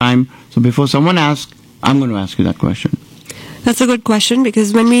time. So before someone asks, I'm going to ask you that question. That's a good question,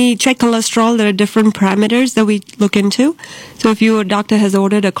 because when we check cholesterol, there are different parameters that we look into. So if your doctor has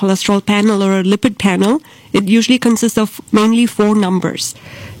ordered a cholesterol panel or a lipid panel, it usually consists of mainly 4 numbers.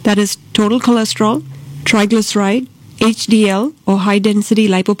 That is total cholesterol, triglyceride, HDL or high-density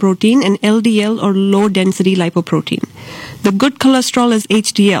lipoprotein, and LDL or low-density lipoprotein. The good cholesterol is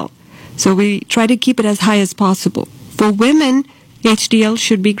HDL. So we try to keep it as high as possible. For women, HDL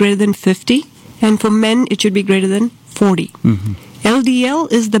should be greater than 50, and for men, it should be greater than 40. Mm-hmm.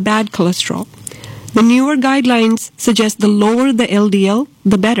 LDL is the bad cholesterol. The newer guidelines suggest the lower the LDL,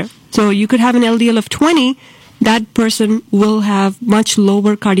 the better. So you could have an LDL of 20, that person will have much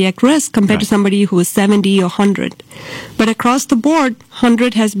lower cardiac risk compared to somebody who is 70 or 100. But across the board,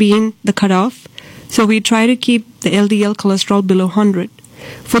 100 has been the cutoff. So we try to keep the LDL cholesterol below 100.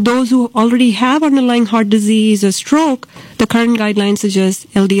 For those who already have underlying heart disease or stroke, the current guidelines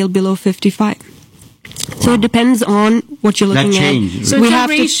suggest LDL below 55. So it depends on what you're looking at. So it's a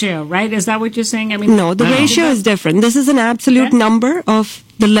ratio, right? Is that what you're saying? No, the ratio is different. This is an absolute number of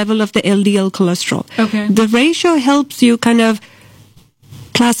the level of the LDL cholesterol. Okay. The ratio helps you kind of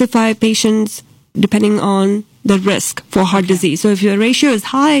classify patients depending on the risk for heart disease. So if your ratio is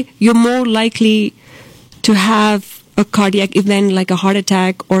high, you're more likely to have a cardiac event like a heart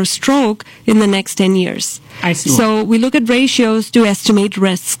attack or stroke in the next 10 years. I see. So we look at ratios to estimate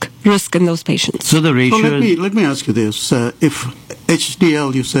risk in those patients. So the ratio... So let me ask you this. If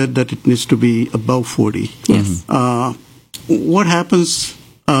HDL, you said that it needs to be above 40. Yes. What happens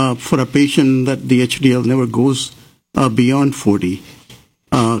for a patient that the HDL never goes beyond 40?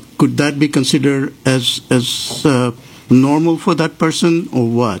 Could that be considered as normal for that person, or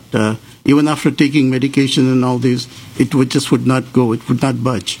what? Even after taking medication and all this, it would not go. It would not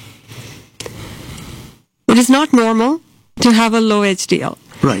budge. It is not normal to have a low HDL.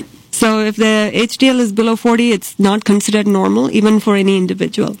 Right. So if the HDL is below 40, it's not considered normal, even for any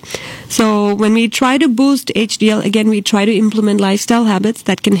individual. So when we try to boost HDL, again, we try to implement lifestyle habits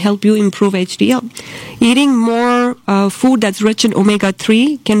that can help you improve HDL. Eating more food that's rich in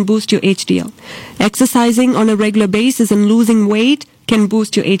omega-3 can boost your HDL. Exercising on a regular basis and losing weight can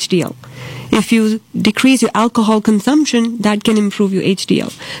boost your HDL. If you decrease your alcohol consumption, that can improve your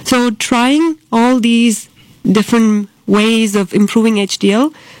HDL. So trying all these different ways of improving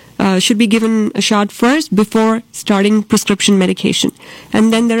HDL should be given a shot first before starting prescription medication.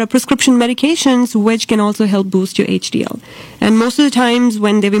 And then there are prescription medications which can also help boost your HDL. And most of the times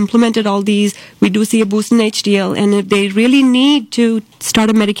when they've implemented all these, we do see a boost in HDL. And if they really need to start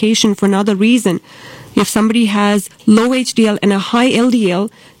a medication for another reason, if somebody has low HDL and a high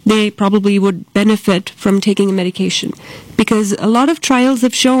LDL, they probably would benefit from taking a medication. Because a lot of trials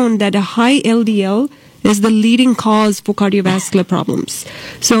have shown that a high LDL is the leading cause for cardiovascular problems.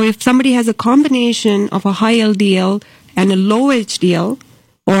 So if somebody has a combination of a high LDL and a low HDL,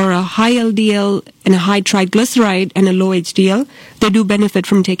 or a high LDL and a high triglyceride and a low HDL, they do benefit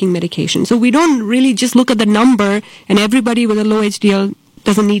from taking medication. So we don't really just look at the number and everybody with a low HDL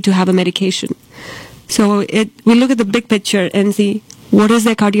doesn't need to have a medication. So we look at the big picture and see what is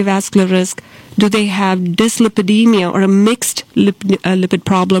their cardiovascular risk. Do they have dyslipidemia or a mixed lipid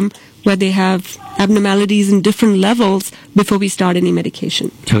problem where they have abnormalities in different levels before we start any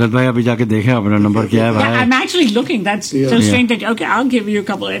medication? I'm actually looking. That's so strange. That, okay, I'll give you a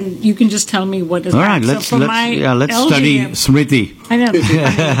couple, and you can just tell me what is. All right, let's study Smriti. I know.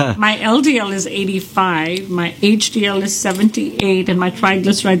 My LDL is 85, my HDL is 78, and my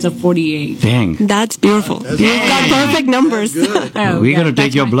triglycerides are 48. Dang. That's beautiful. You've got perfect numbers. We're going to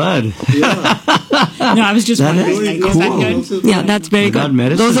take your blood. No, I was just wondering. Cool. Is that good? Yeah, that's very good.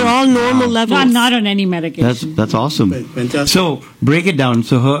 Those are all normal levels. No, I'm not on any medication. That's awesome. Fantastic. So, break it down.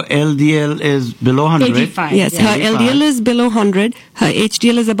 So, her LDL is below 100. 85. Yes, her LDL is below 100, her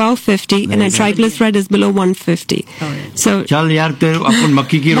HDL is above 50, and her triglyceride is below 150. So, चल यार तेरे अपन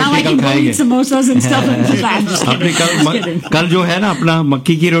मक्की की now I roti can कल go खाएंगे. eat samosas and stuff. I'm just अपनी kidding. कल जो है ना अपना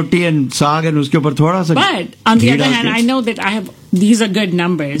मक्की की रोटी and साग and उसके ऊपर थोड़ा सा. But on the other hand, I know that these are good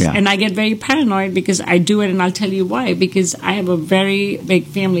numbers, and I get very paranoid because I do it, and I'll tell you why. Because I have a very big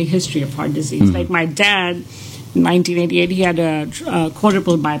family history of heart disease. Like my dad, in 1988, he had a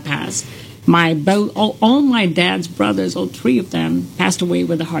quadruple bypass. All my dad's brothers, all three of them, passed away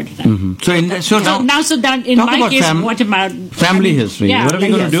with a heart attack. Mm-hmm. So that in my case, what about family history? Yeah, what are we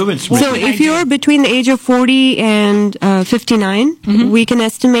going to do with Smriti? So if you're between the age of 40 and 59, we can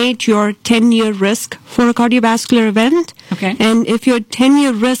estimate your 10-year risk for a cardiovascular event. Okay. And if your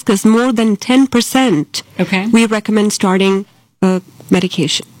 10-year risk is more than 10%, we recommend starting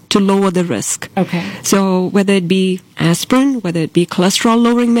medication. to lower the risk. Okay. So whether it be aspirin, whether it be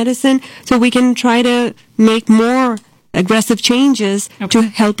cholesterol-lowering medicine, so we can try to make more aggressive changes to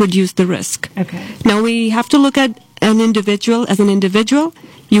help reduce the risk. Okay. Now we have to look at an individual as an individual.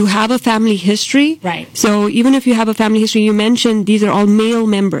 You have a family history. Right. So even if you have a family history, you mentioned these are all male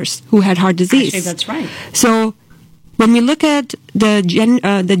members who had heart disease. Actually, that's right. So when we look at the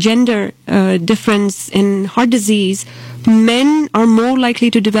gender difference in heart disease, men are more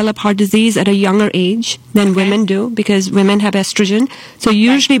likely to develop heart disease at a younger age than women do, because women have estrogen. So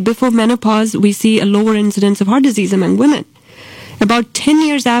usually before menopause, we see a lower incidence of heart disease among women. About 10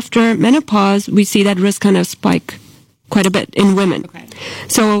 years after menopause, we see that risk kind of spike quite a bit in women. Okay.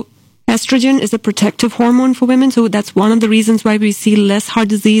 So estrogen is a protective hormone for women, so that's one of the reasons why we see less heart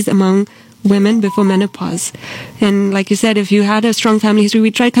disease among women before menopause. And like you said, if you had a strong family history,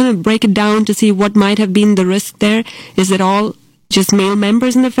 we try to kind of break it down to see what might have been the risk there. Is it all just male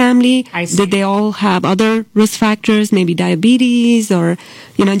members in the family? I see. Did they all have other risk factors, maybe diabetes, or,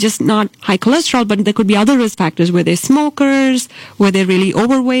 just not high cholesterol, but there could be other risk factors. Were they smokers? Were they really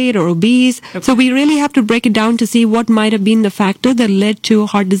overweight or obese? Okay. So we really have to break it down to see what might have been the factor that led to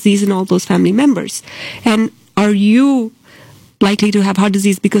heart disease in all those family members. And are you likely to have heart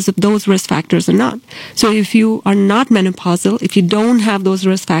disease because of those risk factors or not? So if you are not menopausal, if you don't have those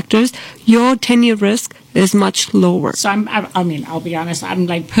risk factors, your 10-year risk is much lower. So I'll be honest, I'm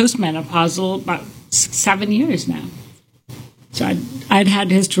like postmenopausal about 7 years now. So I'd had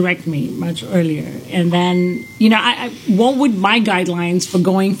hysterectomy much earlier. And then, what would my guidelines for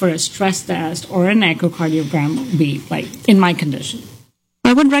going for a stress test or an echocardiogram be, like, in my condition?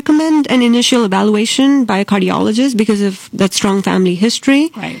 I would recommend an initial evaluation by a cardiologist because of that strong family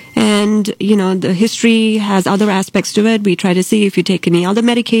history. Right. And, the history has other aspects to it. We try to see if you take any other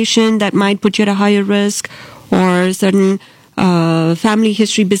medication that might put you at a higher risk, or certain family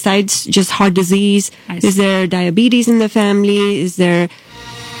history besides just heart disease. Is there diabetes in the family? Is there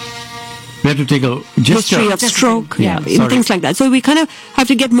We have to take a history of stroke, Sorry. things like that. So we kind of have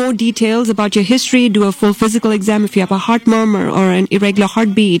to get more details about your history, do a full physical exam. If you have a heart murmur or an irregular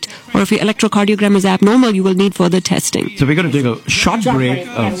heartbeat, or if your electrocardiogram is abnormal, you will need further testing. So we're going to take a short break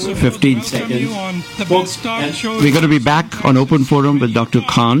of 15 seconds. Folks, we're going to be back on Open Forum with Dr.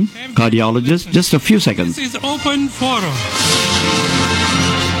 Khan, cardiologist. Just a few seconds. This is Open Forum.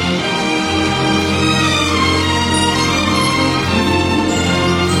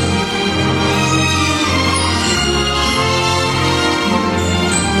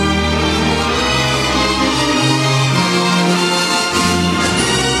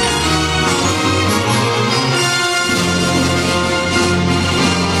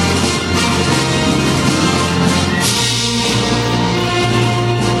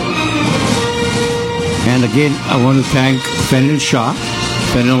 And again, I want to thank Fennel Shah.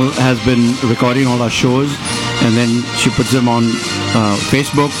 Fennel has been recording all our shows, and then she puts them on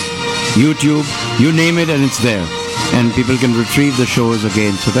Facebook, YouTube, you name it, and it's there. And people can retrieve the shows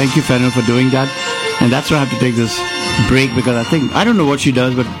again. So thank you, Fennel, for doing that. And that's why I have to take this break, because I don't know what she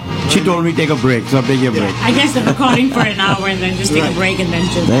does, but she told me take a break, so I'm taking a break. I guess they're recording for an hour and then just take a break and then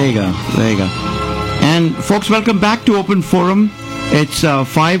just... There you go. And folks, welcome back to Open Forum. It's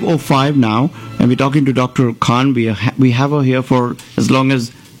 5:05 now, and we're talking to Dr. Khan. We have her here for as long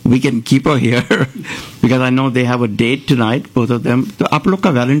as we can keep her here, because I know they have a date tonight, both of them. तो आप लोग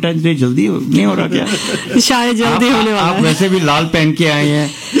का Valentine's Day जल्दी नहीं हो रहा क्या? शायद जल्दी होने वाला है. आप वैसे भी लाल पहन के आए हैं.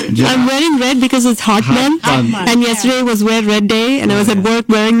 I'm wearing red because it's hot month, and yesterday was Wear Red Day, and I was at work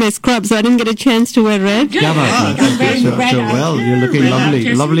wearing my scrub, so I didn't get a chance to wear red. क्या बात है? So well, you're looking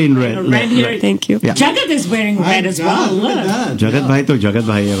lovely in red. Thank you. Yeah. Jagat is wearing red as well. Look. Jagat bhai to Jagat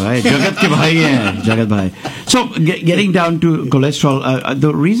bhai hai bhai. Jagat ke bhai hai. Jagat bhai. So getting down to cholesterol,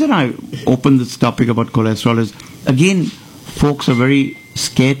 the reason I opened this topic about cholesterol is, again, folks are very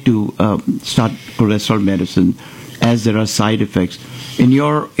scared to start cholesterol medicine as there are side effects. In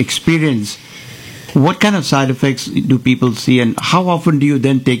your experience, what kind of side effects do people see, and how often do you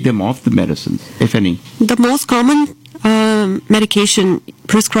then take them off the medicines, if any? The most common medication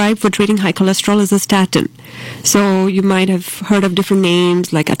prescribed for treating high cholesterol is a statin. So you might have heard of different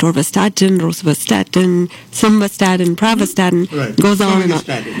names like atorvastatin, rosuvastatin, simvastatin, pravastatin, goes on and on.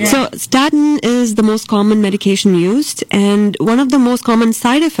 Statin. So statin is the most common medication used, and one of the most common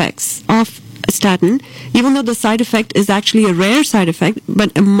side effects of a statin, even though the side effect is actually a rare side effect,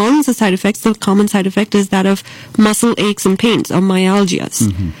 but amongst the side effects, the common side effect is that of muscle aches and pains or myalgias.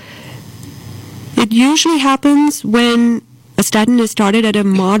 Mm-hmm. It usually happens when a statin is started at a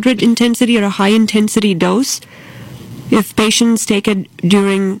moderate intensity or a high intensity dose. If patients take it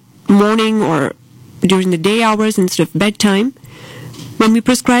during morning or during the day hours instead of bedtime, When we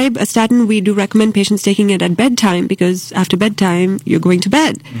prescribe a statin, we do recommend patients taking it at bedtime, because after bedtime, you're going to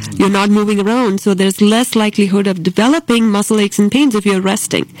bed. Mm-hmm. You're not moving around, so there's less likelihood of developing muscle aches and pains if you're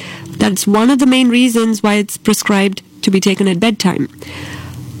resting. That's one of the main reasons why it's prescribed to be taken at bedtime.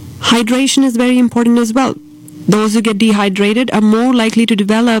 Hydration is very important as well. Those who get dehydrated are more likely to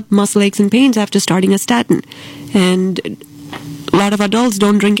develop muscle aches and pains after starting a statin. And a lot of adults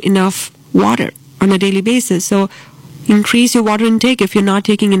don't drink enough water on a daily basis. So increase your water intake if you're not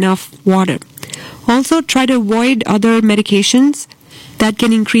taking enough water. Also, try to avoid other medications that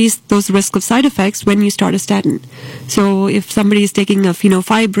can increase those risks of side effects when you start a statin. So if somebody is taking a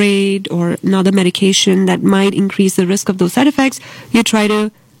fenofibrate or another medication that might increase the risk of those side effects, you try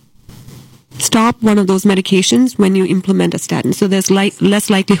to stop one of those medications when you implement a statin. So there's less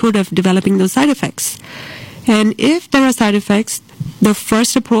likelihood of developing those side effects. And if there are side effects, the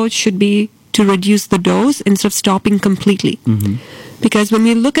first approach should be to reduce the dose instead of stopping completely. Mm-hmm. Because when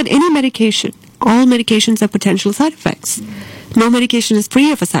we look at any medication, all medications have potential side effects. No medication is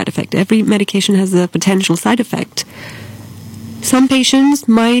free of a side effect. Every medication has a potential side effect. Some patients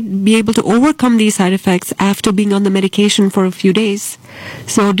might be able to overcome these side effects after being on the medication for a few days.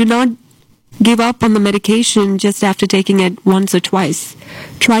 So do not give up on the medication just after taking it once or twice.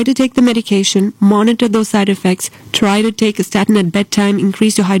 Try to take the medication, monitor those side effects, try to take a statin at bedtime,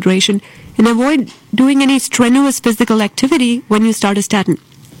 increase your hydration, and avoid doing any strenuous physical activity when you start a statin.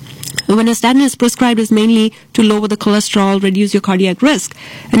 When a statin is prescribed, it's mainly to lower the cholesterol, reduce your cardiac risk.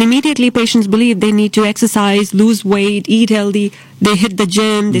 And immediately patients believe they need to exercise, lose weight, eat healthy, they hit the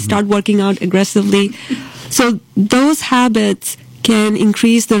gym, they start working out aggressively. So those habits can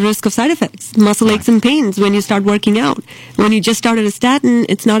increase the risk of side effects, muscle aches and pains when you start working out. When you just started a statin,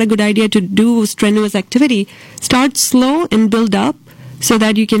 it's not a good idea to do strenuous activity. Start slow and build up so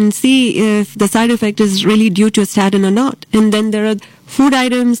that you can see if the side effect is really due to a statin or not. And then there are food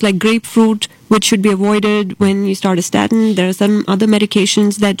items like grapefruit, which should be avoided when you start a statin. There are some other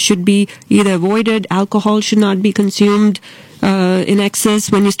medications that should be either avoided. Alcohol should not be consumed in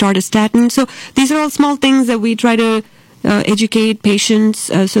excess when you start a statin. So these are all small things that we try to educate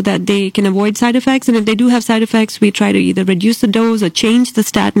patients so that they can avoid side effects. And if they do have side effects, we try to either reduce the dose or change the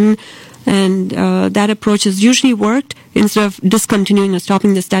statin. And that approach has usually worked instead of discontinuing or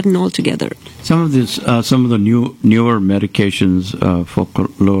stopping the statin altogether. Some of the newer medications for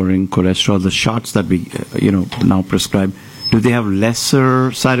lowering cholesterol, the shots that we now prescribe, do they have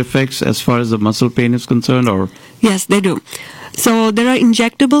lesser side effects as far as the muscle pain is concerned, or? Yes, they do. So there are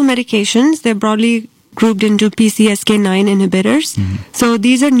injectable medications. They're broadly grouped into PCSK9 inhibitors. Mm-hmm. So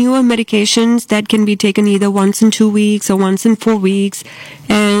these are newer medications that can be taken either once in 2 weeks or once in 4 weeks.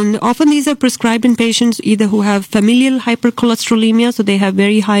 And often these are prescribed in patients either who have familial hypercholesterolemia, so they have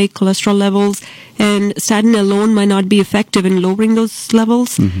very high cholesterol levels, and statin alone might not be effective in lowering those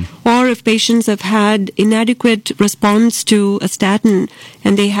levels. Mm-hmm. Or if patients have had inadequate response to a statin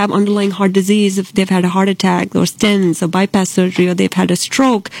and they have underlying heart disease, if they've had a heart attack or stents or bypass surgery or they've had a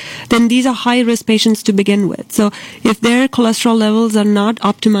stroke, then these are high-risk patients to begin with. So if their cholesterol levels are not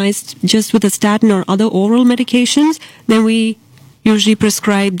optimized just with a statin or other oral medications, then we usually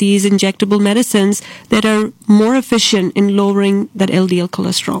prescribe these injectable medicines that are more efficient in lowering that LDL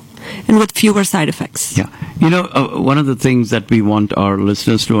cholesterol and with fewer side effects. Yeah. One of the things that we want our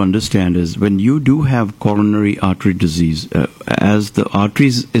listeners to understand is when you do have coronary artery disease, as the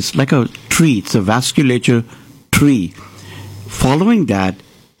arteries, it's like a tree, it's a vasculature tree. Following that,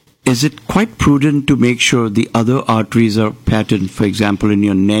 is it quite prudent to make sure the other arteries are patterned, for example, in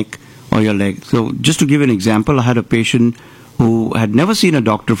your neck or your leg? So just to give an example, I had a patient who had never seen a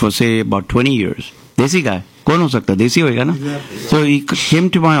doctor for, say, about 20 years. Desi guy. Kaun ho sakta? Desi hoega na? Exactly. So he came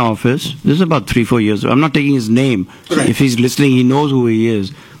to my office. This is about 3-4 years ago. I'm not taking his name. Right. If he's listening, he knows who he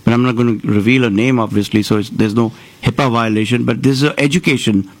is. But I'm not going to reveal a name, obviously, so there's no HIPAA violation. But this is an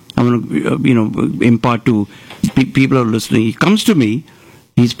education I'm going to impart to people who are listening. He comes to me.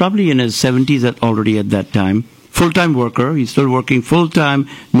 He's probably in his 70s already at that time. Full-time worker. He's still working full-time.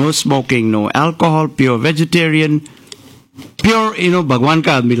 No smoking, no alcohol, pure vegetarian. Pure, Bhagwan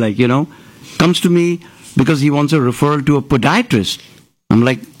ka aadmi, comes to me because he wants a referral to a podiatrist. I'm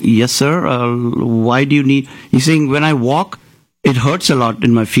like, yes, sir. Why do you need? He's saying, when I walk, it hurts a lot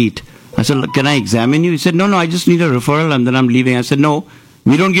in my feet. I said, can I examine you? He said, no, I just need a referral and then I'm leaving. I said, no,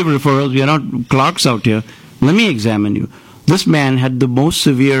 we don't give referrals. We are not clerks out here. Let me examine you. This man had the most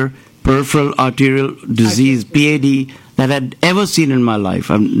severe peripheral arterial disease, PAD, that I had ever seen in my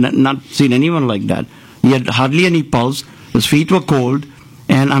life. I've not seen anyone like that. He had hardly any pulse. His feet were cold.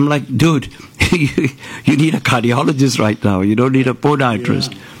 And I'm like, dude, you need a cardiologist right now. You don't need a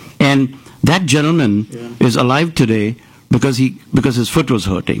podiatrist. Yeah. And that gentleman is alive today, because his foot was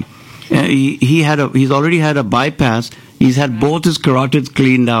hurting. He's already had a bypass. He's had both his carotids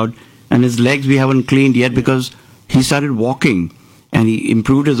cleaned out, and his legs we haven't cleaned yet because he started walking and he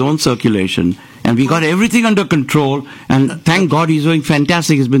improved his own circulation, and we got everything under control. And thank God he's doing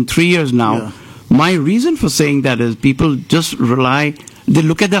fantastic. It's been 3 years now. Yeah. My reason for saying that is people just they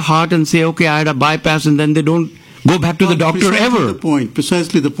look at the heart and say, okay, I had a bypass, and then they don't go back to the doctor ever.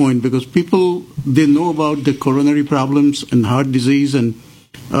 Precisely the point, because people, they know about the coronary problems and heart disease and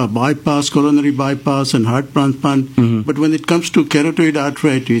coronary bypass and heart transplant. Mm-hmm. But when it comes to carotid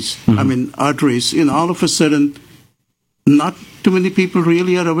arteries, arteries, all of a sudden, not too many people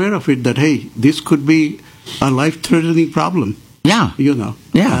really are aware of it, that, hey, this could be a life-threatening problem. Yeah. Yeah.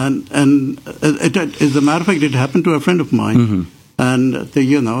 And as a matter of fact, it happened to a friend of mine. Mm-hmm. And,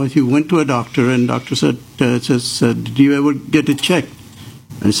 he went to a doctor, and doctor said, did you ever get it checked?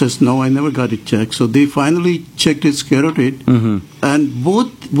 And he says, no, I never got it checked. So they finally checked his carotid, and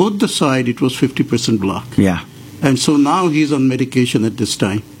both the side, it was 50% block. Yeah. And so now he's on medication at this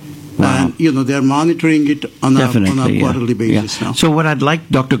time. Wow. And, they're monitoring it on a quarterly basis now. So what I'd like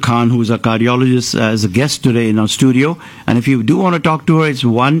Dr. Khan, who's a cardiologist, as a guest today in our studio, and if you do want to talk to her, it's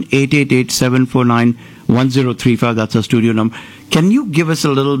 1-888-749-1035. That's our studio number. Can you give us a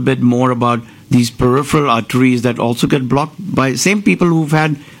little bit more about these peripheral arteries that also get blocked by same people who've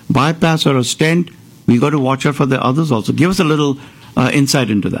had bypass or a stent? We got to watch out for the others also. Give us a little insight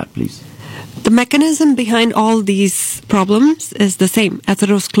into that, please. The mechanism behind all these problems is the same,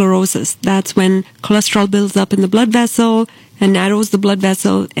 atherosclerosis. That's when cholesterol builds up in the blood vessel and narrows the blood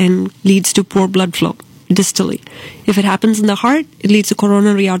vessel and leads to poor blood flow distally. If it happens in the heart, it leads to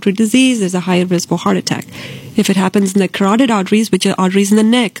coronary artery disease. There's a higher risk for heart attack. If it happens in the carotid arteries, which are arteries in the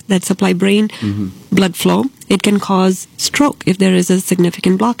neck that supply brain blood flow, it can cause stroke if there is a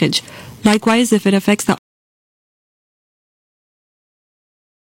significant blockage. Likewise, if it affects the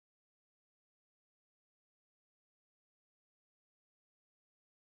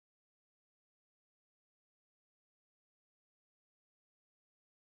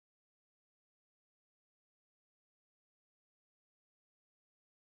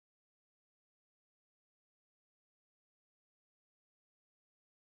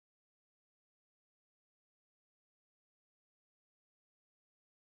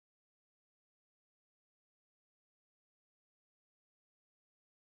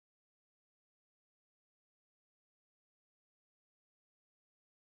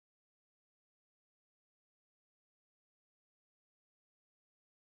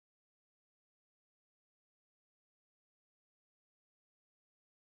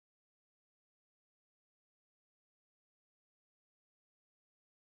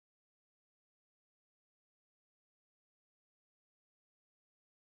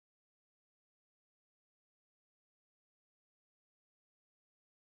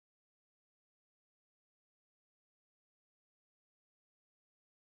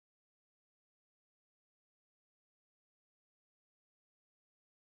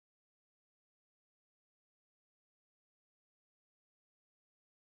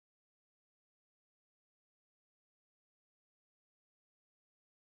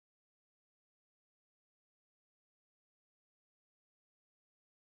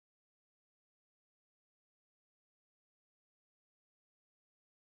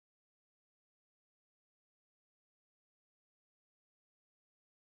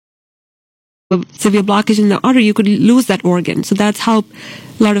severe blockage in the artery, you could lose that organ. So that's how a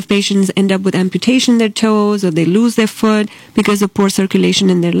lot of patients end up with amputation in their toes, or they lose their foot because of poor circulation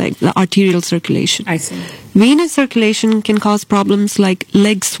in their leg, the arterial circulation. I see. Venous circulation can cause problems like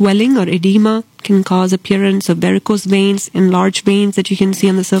leg swelling or edema, can cause appearance of varicose veins, enlarged veins that you can see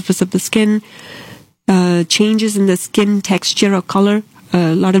on the surface of the skin, changes in the skin texture or color,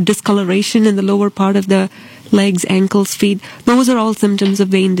 a lot of discoloration in the lower part of the legs, ankles, feet. Those are all symptoms of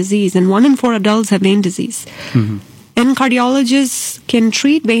vein disease. And 1 in 4 adults have vein disease. Mm-hmm. And cardiologists can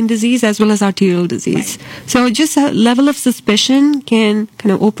treat vein disease as well as arterial disease. Right. So just a level of suspicion can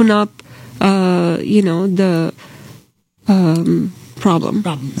kind of open up, the problem.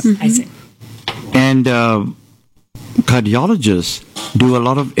 Problems, I see. And cardiologists do a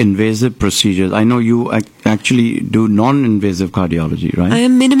lot of invasive procedures. I know you actually do non-invasive cardiology, right? I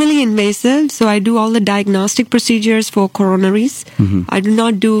am minimally invasive, so I do all the diagnostic procedures for coronaries. Mm-hmm. I do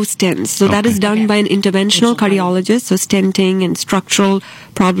not do stents. So that is done by an interventional cardiologist. So stenting and structural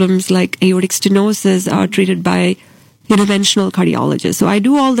problems like aortic stenosis are treated by interventional cardiologists. So I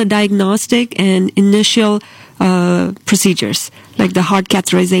do all the diagnostic and initial procedures, like the heart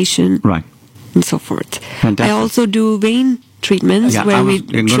catheterization. Right. And so forth. Fantastic. I also do vein treatments where we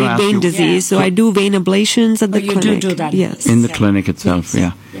treat vein disease. So I do vein ablations at the clinic. You do that. Yes. In the clinic itself,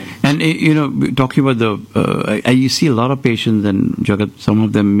 Yes. yeah. And, talking about you see a lot of patients, and Jagat, some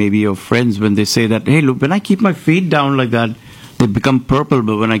of them may be your friends, when they say that, hey, look, when I keep my feet down like that, they become purple,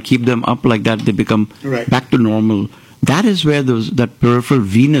 but when I keep them up like that, they become back to normal. That is where that peripheral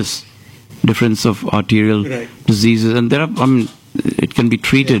venous difference of arterial diseases, and it can be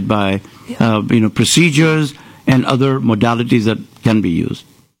treated by procedures and other modalities that can be used.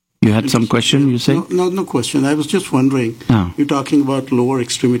 You had some question, you say? No question. I was just wondering, you're talking about lower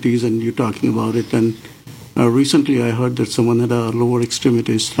extremities and you're talking about it, and recently I heard that someone had a lower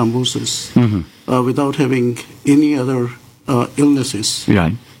extremities thrombosis without having any other illnesses.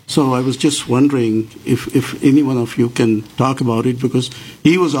 Right. So I was just wondering if any one of you can talk about it, because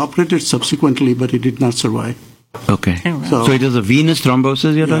he was operated subsequently, but he did not survive. Okay. So it is a venous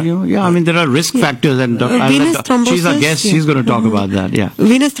thrombosis you're talking about? Yeah, I mean, there are risk factors, and she's our guest. She's going to talk about that, yeah.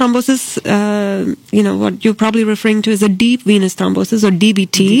 Venous thrombosis, what you're probably referring to is a deep venous thrombosis, or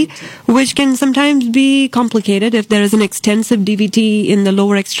DVT, which can sometimes be complicated. If there is an extensive DVT in the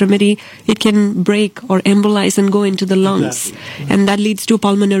lower extremity, it can break or embolize and go into the lungs, and that leads to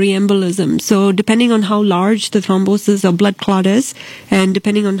pulmonary embolism. So depending on how large the thrombosis or blood clot is, and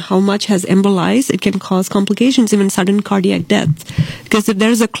depending on how much has embolized, it can cause complications, even sudden cardiac death. Because if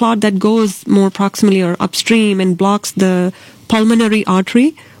there's a clot that goes more proximally or upstream and blocks the pulmonary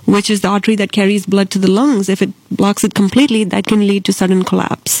artery, which is the artery that carries blood to the lungs, if it blocks it completely, that can lead to sudden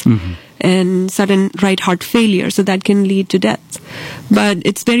collapse and sudden right heart failure. So that can lead to death. But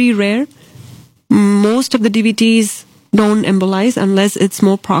it's very rare. Most of the DVTs don't embolize unless it's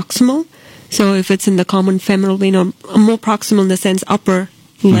more proximal. So if it's in the common femoral vein, or more proximal in the sense upper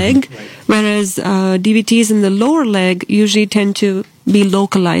leg, whereas DVTs in the lower leg usually tend to be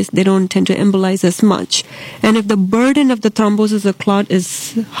localized. They don't tend to embolize as much. And if the burden of the thrombosis or clot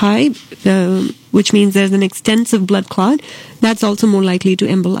is high, which means there's an extensive blood clot, that's also more likely to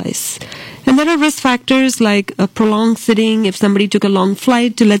embolize. And there are risk factors like a prolonged sitting. If somebody took a long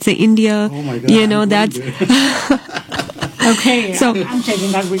flight to, let's say, India, that's... Okay, so I'm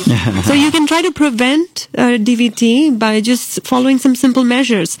taking that risk. So you can try to prevent DVT by just following some simple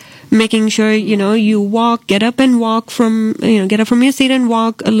measures, making sure you walk, get up from your seat and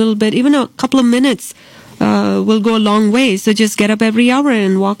walk a little bit, even a couple of minutes. Will go a long way. So just get up every hour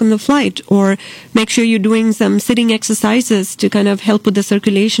and walk on the flight, or make sure you're doing some sitting exercises to kind of help with the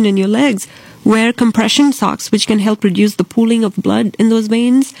circulation in your legs. Wear compression socks, which can help reduce the pooling of blood in those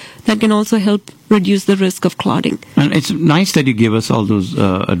veins. That can also help reduce the risk of clotting. And it's nice that you give us all those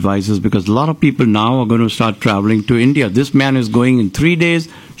advices, because a lot of people now are going to start traveling to India. This man is going in 3 days,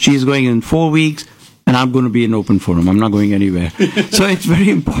 she's going in 4 weeks, and I'm going to be in open forum. I'm not going anywhere. So it's very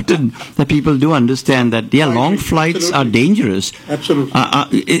important that people do understand that, long flights are dangerous.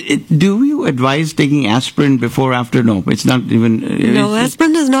 Absolutely. Do you advise taking aspirin before, after? No, it's not even... No,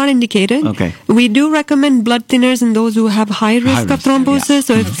 aspirin is not indicated. Okay. We do recommend blood thinners in those who have high risk of thrombosis. Yeah.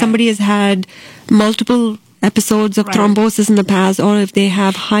 So if somebody has had multiple episodes of thrombosis in the past, or if they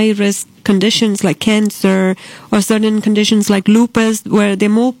have high-risk conditions like cancer or certain conditions like lupus where they're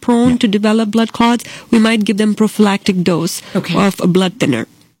more prone to develop blood clots, we might give them prophylactic dose of a blood thinner.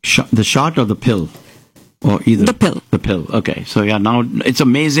 The shot or the pill? Or either? The pill. The pill, okay. So now it's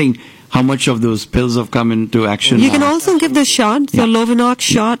amazing how much of those pills have come into action. You can also give the shot. So Lovenox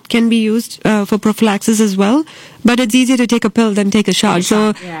shot can be used for prophylaxis as well. But it's easier to take a pill than take a shot.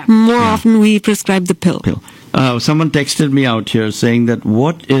 So more often we prescribe the pill. Someone texted me out here saying that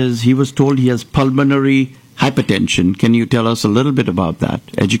he was told he has pulmonary hypertension. Can you tell us a little bit about that?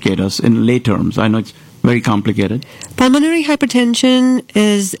 Educate us in lay terms. I know it's very complicated. Pulmonary hypertension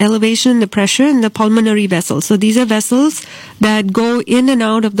is elevation in the pressure in the pulmonary vessels. So these are vessels that go in and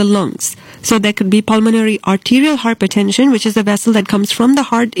out of the lungs. So there could be pulmonary arterial hypertension, which is a vessel that comes from the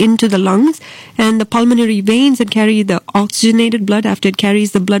heart into the lungs, and the pulmonary veins that carry the oxygenated blood. After it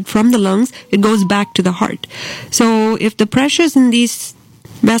carries the blood from the lungs, it goes back to the heart. So if the pressures in these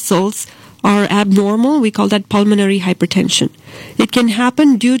vessels are abnormal, we call that pulmonary hypertension. It can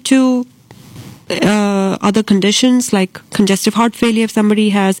happen due to other conditions like congestive heart failure. If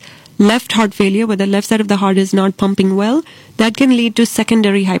somebody has left heart failure, where the left side of the heart is not pumping well, that can lead to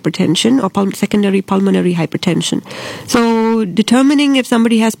secondary hypertension or secondary pulmonary hypertension. So determining if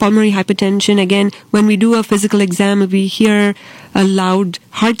somebody has pulmonary hypertension, again, when we do a physical exam, if we hear a loud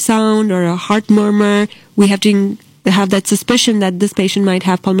heart sound or a heart murmur, we have to have that suspicion that this patient might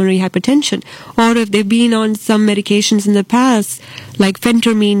have pulmonary hypertension. Or if they've been on some medications in the past, like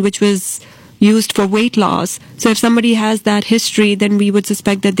phentermine, which was used for weight loss. So if somebody has that history, then we would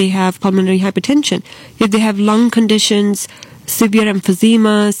suspect that they have pulmonary hypertension. If they have lung conditions, severe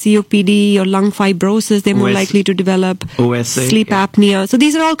emphysema, COPD, or lung fibrosis, they're more likely to develop OSA, sleep apnea. So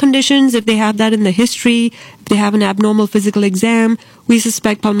these are all conditions. If they have that in the history, if they have an abnormal physical exam, we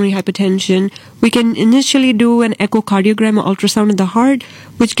suspect pulmonary hypertension. We can initially do an echocardiogram or ultrasound of the heart,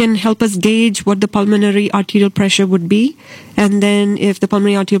 which can help us gauge what the pulmonary arterial pressure would be. And then if the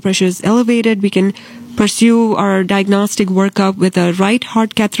pulmonary arterial pressure is elevated, we can pursue our diagnostic workup with a right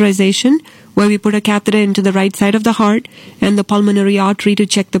heart catheterization, where we put a catheter into the right side of the heart and the pulmonary artery to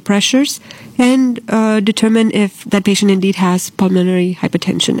check the pressures and determine if that patient indeed has pulmonary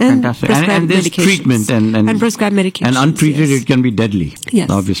hypertension. And fantastic. And there's treatment and prescribed medications. And untreated, yes. It can be deadly. Yes.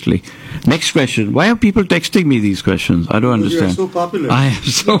 Obviously. Next question. Why are people texting me these questions? I don't understand. You are so popular. I am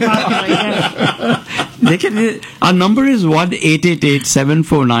so popular. Our number is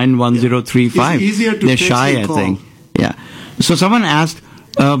 1-888-749-1035. It's easier to They're text shy, than I call. think. Yeah. So someone asked,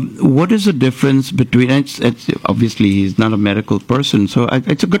 what is the difference between, it's obviously he's not a medical person, so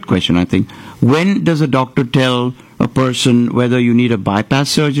it's a good question, I think. When does a doctor tell a person whether you need a bypass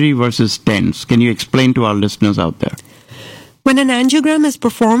surgery versus stents? Can you explain to our listeners out there? When an angiogram is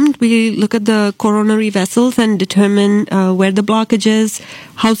performed, we look at the coronary vessels and determine where the blockage is,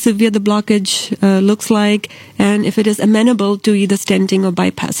 how severe the blockage looks like, and if it is amenable to either stenting or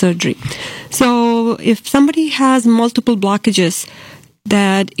bypass surgery. So if somebody has multiple blockages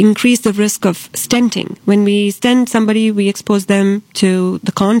that increase the risk of stenting, when we stent somebody, we expose them to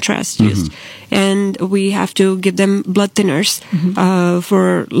the contrast used, and we have to give them blood thinners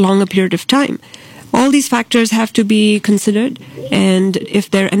for a longer period of time. All these factors have to be considered, and if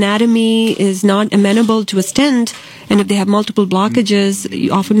their anatomy is not amenable to a stent, and if they have multiple blockages,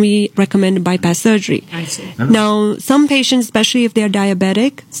 often we recommend bypass surgery. I see. Now, some patients, especially if they are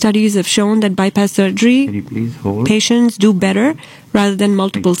diabetic, studies have shown that bypass surgery Can you please hold? patients do better rather than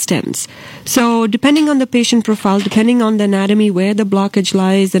multiple stents. So depending on the patient profile, depending on the anatomy, where the blockage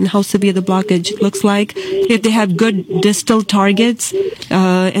lies and how severe the blockage looks like, if they have good distal targets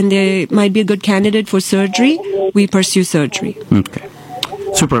and they might be a good candidate for surgery, we pursue surgery. Okay.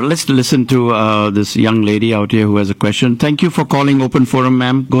 Super. Let's listen to this young lady out here who has a question. Thank you for calling Open Forum,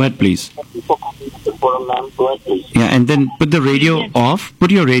 ma'am. Go ahead, please. Yeah, and then put the radio off.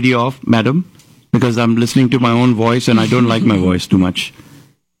 Put your radio off, madam, because I'm listening to my own voice and I don't like my voice too much.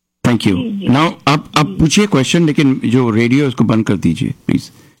 Thank you. Now, आप पूछिए question, लेकिन जो radio है उसको बंद कर दीजिए,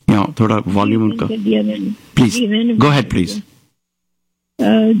 please. यहाँ थोड़ा volume उनका. Please. Go ahead, please.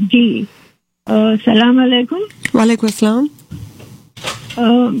 जी. सलाम अलैकुम. वालेकुम अस्सलाम.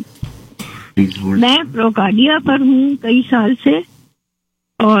 मैं प्रोकार्डिया पर हूँ कई साल से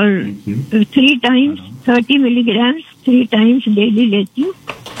और 3 times 30 milligrams 3 times डेली लेती हूँ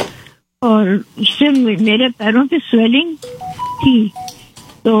और इससे मेरे पैरों पे स्वेलिंग थी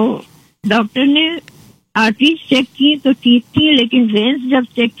तो डॉक्टर ने आर्टरीज चेक की तो ठीक थी लेकिन वेन्स जब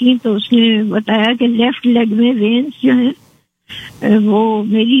चेक की तो उसने बताया कि लेफ्ट लेग में वेन्स जो है वो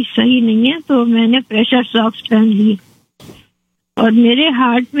मेरी सही नहीं है तो मैंने प्रेशर सॉक्स पहन लिए और मेरे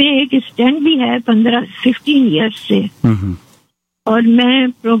हार्ट में एक स्टेंट भी है 15 इयर्स से और मैं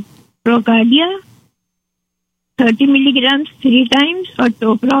प्रोकार्डिया 30 milligrams 3 times और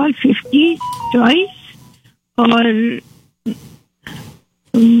टोपरॉल 50 twice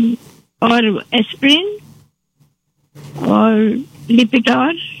और एस्प्रिन और लिपिटॉर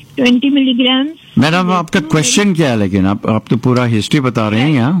 20 milligrams. मैडम आपका क्वेश्चन क्या है लेकिन आप तो पूरा हिस्ट्री बता रहे हैं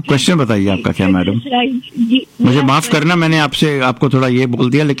यहाँ क्वेश्चन बताइए आपका क्या मैडम. मुझे माफ करना मैंने आपको थोड़ा ये बोल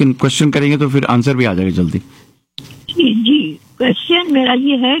दिया लेकिन क्वेश्चन करेंगे तो फिर आंसर भी आ जाएगा जल्दी. जी क्वेश्चन मेरा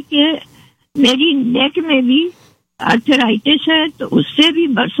ये है कि मेरी नेक में भी आर्थराइटिस है तो उससे भी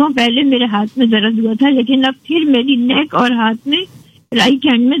बरसों पहले मेरे हाथ में दर्द हुआ था लेकिन अब फिर मेरी नेक और हाथ में राइट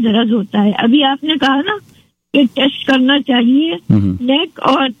हैंड में दर्द होता है. अभी आपने कहा ना कि टेस्ट करना चाहिए नेक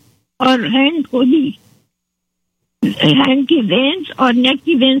और हैंड को भी हैंड की वेन्स और नेक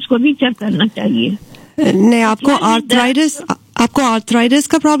की वेन्स को भी चेक करना चाहिए. नहीं आपको आर्थराइटिस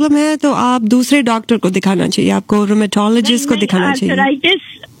का प्रॉब्लम है तो आप दूसरे डॉक्टर को दिखाना चाहिए. आपको रूमेटोलॉजिस्ट को दिखाना चाहिए.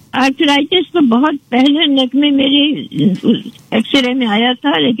 आर्थराइटिस तो बहुत पहले नेक में मेरे एक्सरे में आया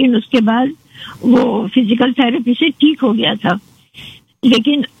था लेकिन उसके बाद वो फिजिकल थेरेपी से ठीक हो गया था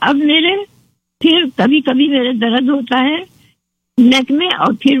लेकिन अब मेरे फिर कभी कभी मेरे दर्द होता है नेक में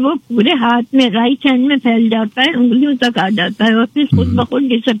और फिर वो पूरे हाथ में राइट हैंड में फैल जाता है उंगलियों तक आ जाता है और फिर खुद ब खुद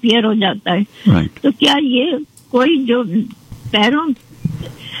डिसअपियर हो जाता है. तो क्या ये कोई जो पैर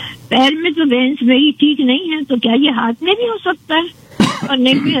में तो वेन्स मेरी ठीक नहीं है तो क्या ये हाथ में भी हो सकता है और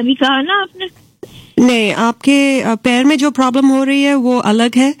नेक में अभी कहा ना आपने. नहीं आपके पैर में जो प्रॉब्लम हो रही है वो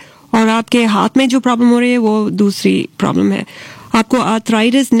अलग है और आपके हाथ में जो प्रॉब्लम हो रही है वो दूसरी प्रॉब्लम है. आपको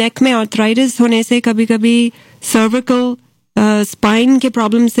आर्थराइटिस नेक में आर्थराइटिस होने से कभी कभी सर्विकल स्पाइन के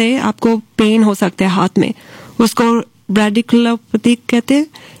प्रॉब्लम से आपको पेन हो सकता है हाथ में, उसको ब्रैडिकुलोपैथी कहते हैं.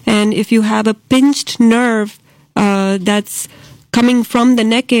 And if you have a pinched nerve that's coming from the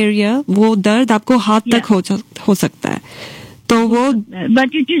neck area, वो दर्द आपको हाथ तक हो सकता है. तो वो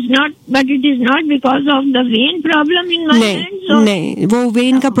but it is not because of the vein problem in my hands. नहीं, वो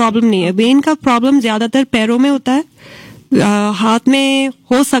वेन का प्रॉब्लम नहीं है. वेन का प्रॉब्लम ज्यादातर पैरों में होता है, हाथ में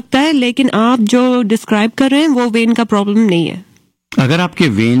हो सकता है, लेकिन आप जो डिस्क्राइब कर रहे हैं वो वेन का प्रॉब्लम नहीं है. अगर आपके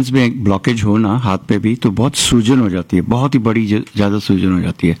वेन्स में एक ब्लॉकेज हो ना हाथ पे भी, तो बहुत सूजन हो जाती है, बहुत ही बड़ी ज्यादा सूजन हो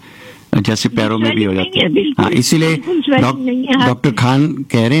जाती है, जैसे पैरों में भी हो जाती है. हाँ, इसीलिए डॉक्टर खान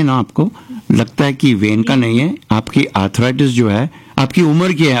कह रहे हैं ना, आपको लगता है कि वेन का नहीं है, आपकी आर्थराइटिस जो है. आपकी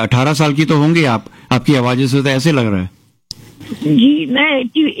उम्र क्या है? 18 साल की तो होंगे आप, आपकी आवाज से तो ऐसे लग रहा है. जी मैं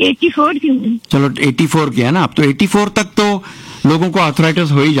 84 की हूँ. चलो 84 की है ना आप, तो 84 तक तो लोगों को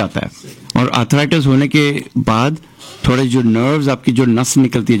आर्थराइटिस हो ही जाता है. और आर्थराइटिस होने के बाद थोड़े जो नर्व्स, आपकी जो नस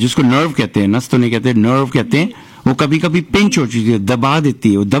निकलती है, जिसको नर्व कहते हैं, नस तो नहीं कहते, नर्व कहते हैं, वो कभी कभी पिंच हो चुकी है, दबा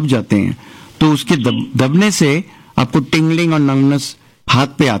देती है, वो दब जाते हैं. तो उसके दबने से आपको टिंगलिंग और नंगनेस हाथ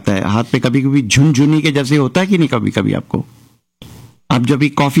पे आता है. हाथ पे कभी कभी झुनझुनी के जैसे होता है कि नहीं? कभी कभी आपको, आप जब भी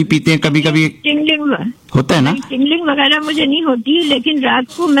कॉफी पीते हैं कभी कभी टिंगलिंग होता है ना? टिंगलिंग वगैरह मुझे नहीं होती है, लेकिन रात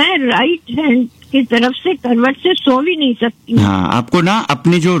को मैं राइट हैंड की तरफ से करवट से सो भी नहीं सकती. हाँ, आपको ना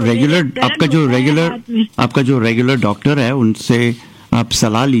अपने जो रेगुलर, आपका जो रेगुलर डॉक्टर है, उनसे आप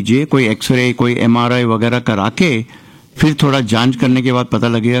सलाह लीजिए. कोई एक्सरे, कोई MRI वगैरह करा के फिर थोड़ा जांच करने के बाद पता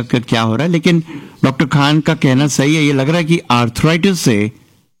लगेगा कि क्या हो रहा है. लेकिन डॉक्टर खान का कहना सही है, ये लग रहा है कि आर्थराइटिस से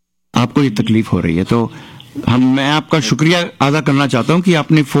आपको ये तकलीफ हो रही है. तो मैं आपका शुक्रिया अदा करना चाहता हूं कि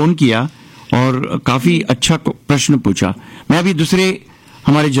आपने फोन किया और काफी अच्छा प्रश्न पूछा. मैं अभी दूसरे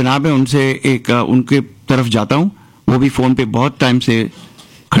हमारे जनाब है, उनसे उनके तरफ जाता हूं. वो भी फोन पे बहुत टाइम से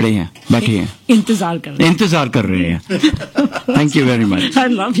खड़े हैं, बैठे हैं, इंतजार कर रहे हैं. Thank you very much.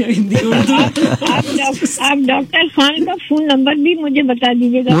 आप डॉक्टर खान का फोन नंबर भी मुझे बता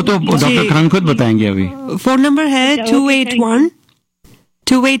दीजिएगा. वो तो डॉक्टर खान खुद बताएंगे. अभी फोन नंबर है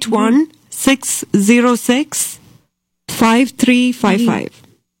 281-606-5355.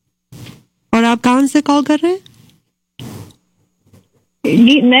 और आप कहाँ से कॉल कर रहे हैं?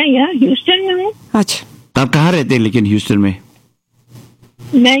 जी मैं यहाँ ह्यूस्टन में हूँ. अच्छा, आप कहाँ रहते हैं लेकिन ह्यूस्टन में?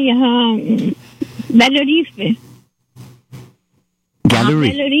 मैं यहाँ बेलरीव पे.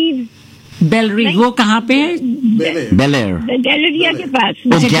 बेलरी वो कहाँ पे है? बेलेर. गैलरिया के पास.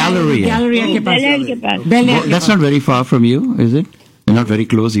 गैलरिया के पास. That's not very far from you, is it? Not very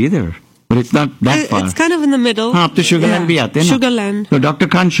close either. But it's not that far. It's kind of in the middle. हाँ, आप तो शुगरलैंड भी आते हैं ना? शुगरलैंड. तो डॉक्टर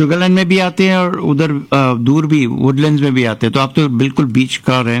खान शुगरलैंड में भी आते हैं और उधर दूर भी वुडलैंड्स में भी आते हैं. तो आप तो बिल्कुल बीच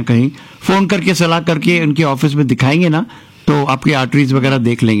का रहे हैं कहीं. फोन करके सलाह करके उनके ऑफिस में दिखाएंगे ना, तो आपकी आर्टरीज वगैरह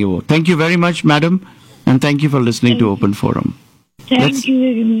देख लेंगे वो. Thank you very much madam, and thank you for listening to open forum. Thank you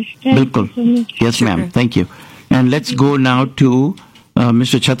very much. बिल्कुल. Yes ma'am, thank you. And let's go now to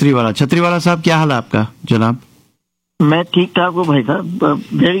mister Chhatriwala. Chhatriwala साहब, क्या हाल है आपका जनाब? मैं ठीक ठाक हूँ भाई साहब.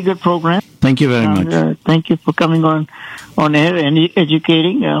 Very good programme. Thank you very much. Thank you for coming on air and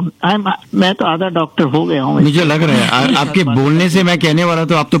educating. मैं तो आधा डॉक्टर हो गया हूँ. मुझे लग रहा है आपके बोलने से मैं कहने वाला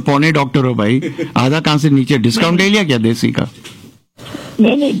तो आप तो पौने डॉक्टर हो भाई. आधा कहाँ से नीचे? डिस्काउंट ले लिया क्या देसी का?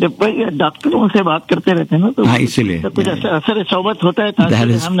 नहीं, डॉक्टरों से बात करते रहते हैं ना, तो हाँ, इसीलिए कुछ असर सोबत होता है.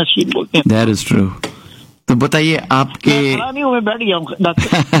 हम नशीब बोलते हैं. That is true. तो बताइए आपके, मैं बैठ गया हूँ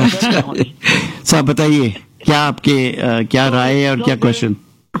डॉक्टर. साहब बताइए क्या आपके क्या राय है और क्या question?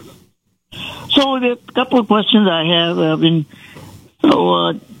 So the couple of questions I have been,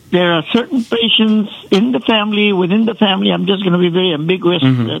 there are certain patients in the family, within the family. I'm just going to be very ambiguous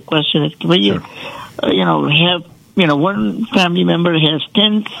question. One family member has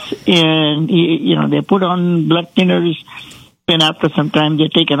stents and they put on blood thinners, and after some time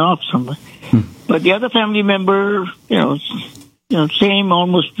they're taken off somewhere. But the other family member, same,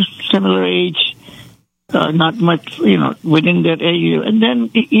 almost similar age. Not much, within that area. And then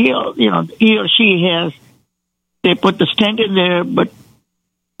he or she has, they put the stent in there, but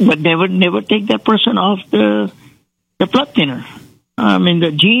they would never take that person off the blood thinner. I mean,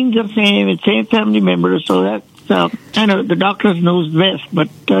 the genes are same, it's same family members, so that's, I know the doctors knows best, but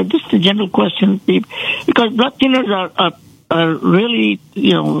just a general question, because blood thinners are really,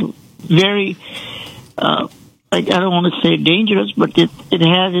 very, I don't want to say dangerous, but it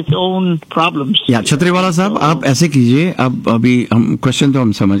has its own problems. Yeah, छतरीवाला साहब, आप ऐसे कीजिए. अब अभी हम question तो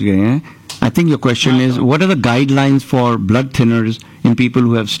हम समझ गए हैं. I think your question is, what are the guidelines for blood thinners in people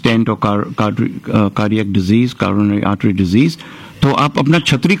who have stent or cardiac disease, coronary artery disease? तो आप अपना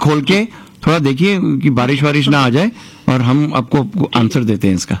छतरी खोल के थोड़ा देखिए कि बारिश ना आ जाए, और हम आपको आंसर देते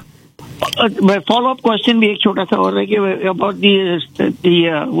हैं इसका. my follow-up question भी एक छोटा सा और है कि about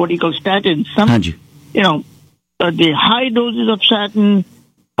the what do you call statins. Hanji. You know, the high doses of statin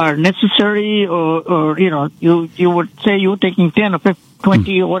are necessary, or you know, you would say you're taking 10 or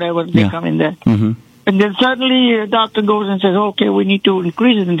 20 or whatever they come in there. Mm-hmm. And then suddenly a doctor goes and says, okay, we need to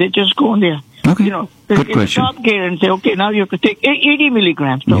increase it, and they just go in there. Okay. You know, good question. Stop care and say, okay, now you have to take 80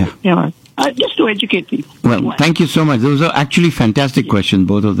 milligrams. So, you know, just to educate people. Well, thank you so much. Those are actually fantastic questions,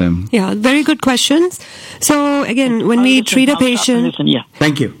 both of them. Yeah, very good questions. So again, when we treat a patient,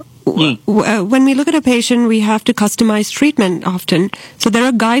 thank you. When we look at a patient, we have to customize treatment often. So there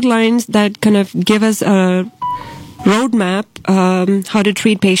are guidelines that kind of give us a roadmap how to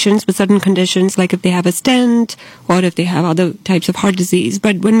treat patients with certain conditions, like if they have a stent or if they have other types of heart disease.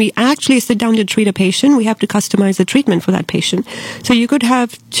 But when we actually sit down to treat a patient, we have to customize the treatment for that patient. So you could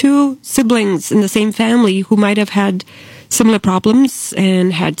have two siblings in the same family who might have had similar problems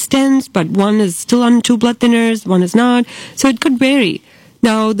and had stents, but one is still on 2 blood thinners, one is not. So it could vary.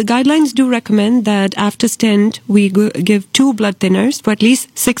 Now, the guidelines do recommend that after stent, we give 2 blood thinners for at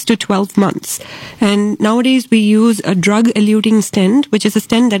least 6 to 12 months. And nowadays, we use a drug-eluting stent, which is a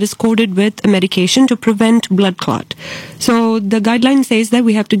stent that is coated with a medication to prevent blood clot. So the guideline says that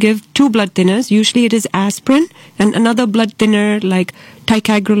we have to give 2 blood thinners. Usually it is aspirin and another blood thinner like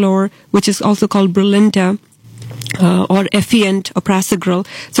ticagrelor, which is also called Brilinta, or Effient or Prasugrel.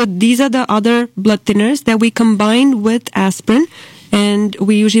 So these are the other blood thinners that we combine with aspirin, and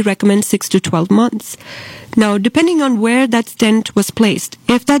we usually recommend 6 to 12 months. Now, depending on where that stent was placed,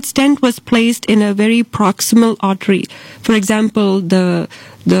 if that stent was placed in a very proximal artery, for example, the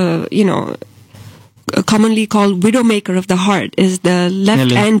commonly called widowmaker of the heart is the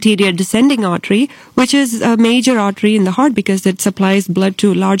left anterior descending artery, which is a major artery in the heart because it supplies blood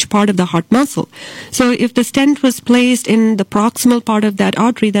to a large part of the heart muscle. So if the stent was placed in the proximal part of that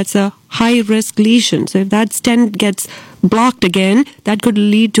artery, that's a high-risk lesion. So if that stent gets blocked again, that could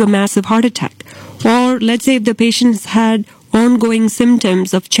lead to a massive heart attack. Or let's say if the patient's had ongoing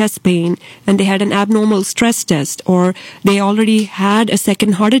symptoms of chest pain and they had an abnormal stress test, or they already had a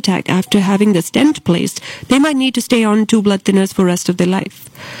second heart attack after having the stent placed, they might need to stay on 2 blood thinners for the rest of their life.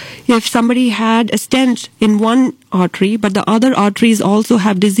 If somebody had a stent in one artery, but the other arteries also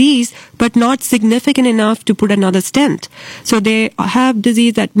have disease, but not significant enough to put another stent. So they have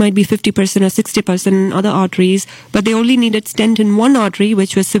disease that might be 50% or 60% in other arteries, but they only needed stent in one artery,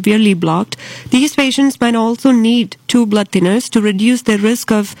 which was severely blocked. These patients might also need 2 blood thinners to reduce their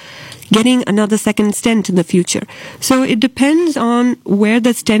risk of getting another second stent in the future. So it depends on where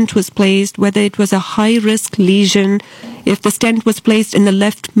the stent was placed, whether it was a high-risk lesion. If the stent was placed in the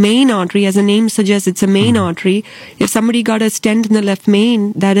left main artery, as the name suggests, it's a main artery. If somebody got a stent in the left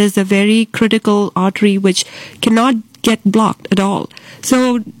main, that is a very critical artery which cannot get blocked at all.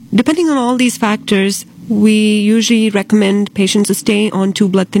 So depending on all these factors, we usually recommend patients to stay on 2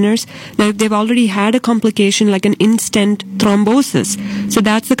 blood thinners. Now, if they've already had a complication like an in-stent thrombosis, so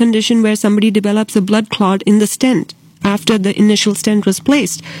that's the condition where somebody develops a blood clot in the stent after the initial stent was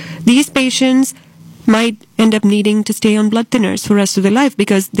placed. These patients might end up needing to stay on blood thinners for the rest of their life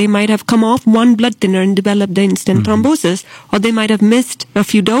because they might have come off one blood thinner and developed the in-stent thrombosis, or they might have missed a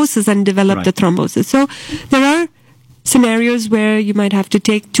few doses and developed the thrombosis. So there are scenarios where you might have to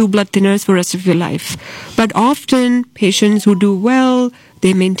take 2 blood thinners for the rest of your life. But often, patients who do well,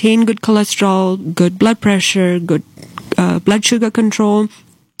 they maintain good cholesterol, good blood pressure, good blood sugar control.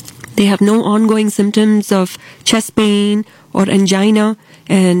 They have no ongoing symptoms of chest pain or angina,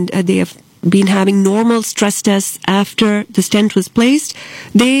 and they have been having normal stress tests after the stent was placed.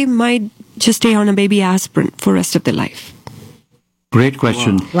 They might just stay on a baby aspirin for the rest of their life. Great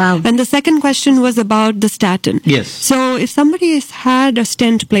question. Wow. And the second question was about the statin. Yes. So if somebody has had a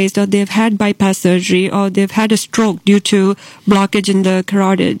stent placed, or they've had bypass surgery, or they've had a stroke due to blockage in the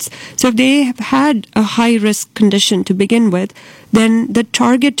carotids, so if they have had a high-risk condition to begin with, then the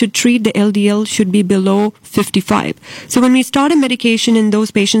target to treat the LDL should be below 55. So when we start a medication in those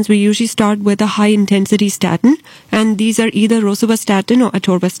patients, we usually start with a high-intensity statin, and these are either rosuvastatin or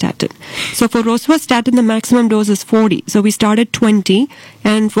atorvastatin. So for rosuvastatin, the maximum dose is 40. So we start at 20,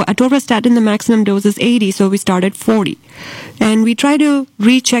 and for atorvastatin, the maximum dose is 80. So we start at 40. And we try to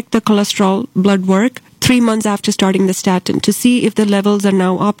recheck the cholesterol blood work 3 months after starting the statin to see if the levels are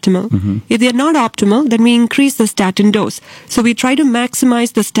now optimal. If they're not optimal, then we increase the statin dose. So we try to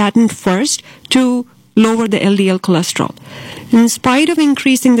maximize the statin first to lower the LDL cholesterol. In spite of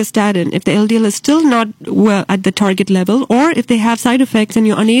increasing the statin, if the LDL is still not well at the target level, or if they have side effects and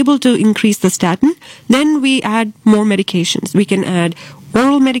you're unable to increase the statin, then we add more medications. We can add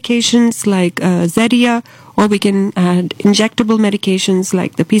oral medications like Zetia, or we can add injectable medications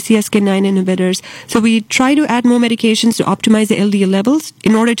like the PCSK9 inhibitors. So we try to add more medications to optimize the LDL levels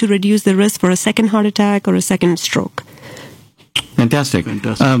in order to reduce the risk for a second heart attack or a second stroke. Fantastic. And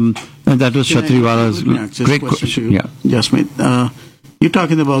that was Shatriwala's great question. Yeah, Jasmine, you're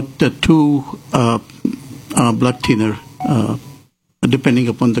talking about the two blood thinner, depending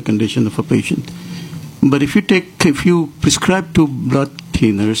upon the condition of a patient. But if you prescribe two blood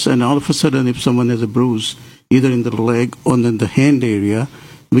thinners, and all of a sudden, if someone has a bruise, either in the leg or in the hand area,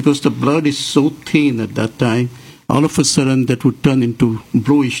 because the blood is so thin at that time, all of a sudden that would turn into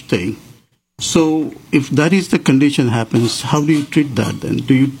bluish thing. So if that is the condition happens, how do you treat that then?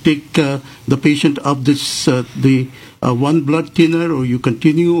 Do you take the patient up this one blood thinner, or you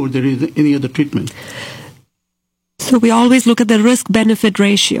continue, or there is any other treatment? So we always look at the risk-benefit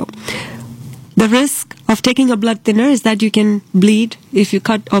ratio. The risk of taking a blood thinner is that you can bleed. If you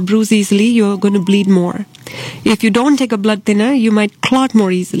cut or bruise easily, you're going to bleed more. If you don't take a blood thinner, you might clot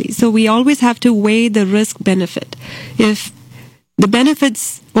more easily. So we always have to weigh the risk-benefit. If the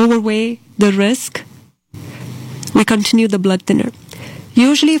benefits overweigh the risk, we continue the blood thinner.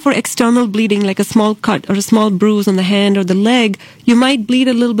 Usually for external bleeding, like a small cut or a small bruise on the hand or the leg, you might bleed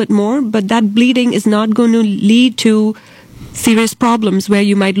a little bit more, but that bleeding is not going to lead to serious problems where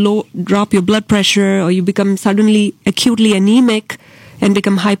you might drop your blood pressure, or you become suddenly acutely anemic and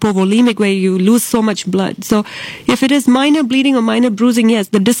become hypovolemic, where you lose so much blood. So if it is minor bleeding or minor bruising, yes,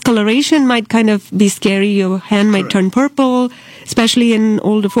 the discoloration might kind of be scary. Your hand might turn purple, especially in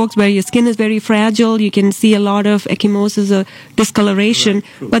older folks where your skin is very fragile. You can see a lot of ecchymosis or discoloration,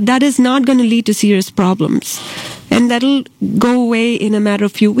 but that is not going to lead to serious problems. And that'll go away in a matter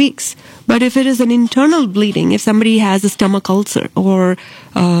of few weeks. But if it is an internal bleeding, if somebody has a stomach ulcer, or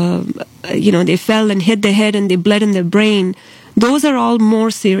they fell and hit their head and they bled in their brain, those are all more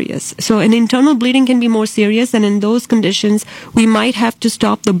serious. So an internal bleeding can be more serious, and in those conditions, we might have to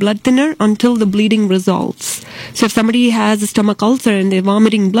stop the blood thinner until the bleeding resolves. So if somebody has a stomach ulcer and they're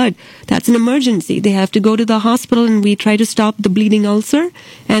vomiting blood, that's an emergency. They have to go to the hospital, and we try to stop the bleeding ulcer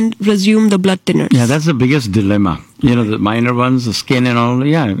and resume the blood thinners. Yeah, that's the biggest dilemma. The minor ones, the skin and all.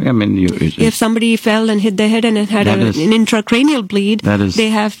 Yeah, I mean, if somebody fell and hit their head and it had an intracranial bleed, they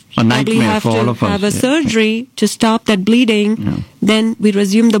probably have to have a surgery to stop that bleeding. Yeah. Then we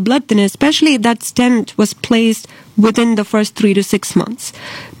resume the blood thinner, especially if that stent was placed within the first 3 to 6 months.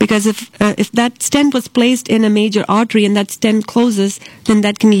 Because if that stent was placed in a major artery and that stent closes, then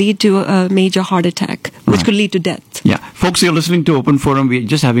that can lead to a major heart attack, which could lead to death. Yeah. Folks, you're listening to Open Forum. We're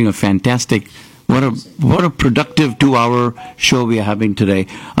just having a fantastic, what a productive 2-hour show we are having today.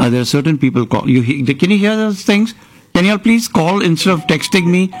 There are certain people call you. Can you hear those things? Can you all please call instead of texting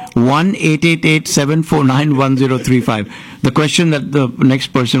me 1-888-749-1035? The question that the next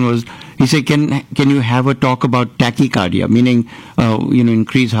person was, he said, can you have a talk about tachycardia, meaning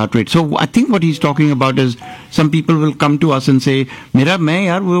increased heart rate? So I think what he's talking about is some people will come to us and say, मैं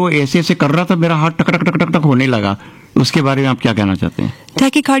यार वो ऐसे कर रहा था, मेरा heart टक टक टक टक टक होने लगा. उसके बारे में आप क्या कहना चाहते हैं?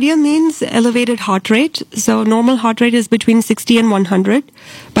 Tachycardia means elevated heart rate. So normal heart rate is between 60 and 100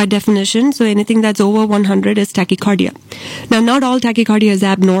 by definition. So anything that's over 100 is tachycardia. Now, not all tachycardia is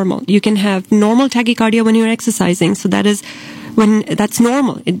abnormal. You can have normal tachycardia when you're exercising. So that's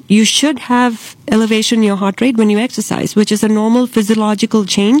normal. You should have elevation in your heart rate when you exercise, which is a normal physiological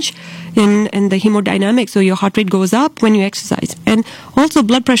change in the hemodynamics. So your heart rate goes up when you exercise. And also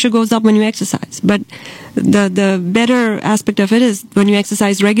blood pressure goes up when you exercise. But the better aspect of it is when you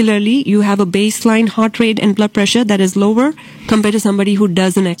exercise regularly, you have a baseline heart rate and blood pressure that is lower compared to somebody who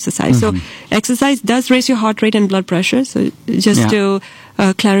doesn't exercise. Mm-hmm. So exercise does raise your heart rate and blood pressure. So just to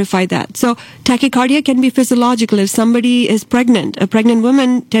clarify that. So tachycardia can be physiological. If somebody is pregnant, a pregnant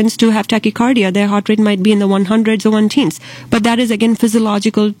woman tends to have tachycardia. Their heart rate might be in the 100s or 110s. But that is, again,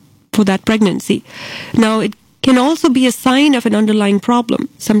 physiological for that pregnancy. Now, it can also be a sign of an underlying problem.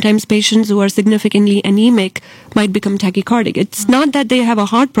 Sometimes patients who are significantly anemic might become tachycardic. It's not that they have a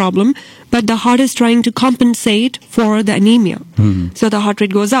heart problem, but the heart is trying to compensate for the anemia. Mm-hmm. So the heart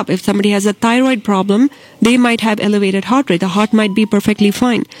rate goes up. If somebody has a thyroid problem, they might have elevated heart rate. The heart might be perfectly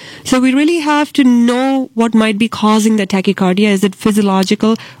fine. So we really have to know what might be causing the tachycardia. Is it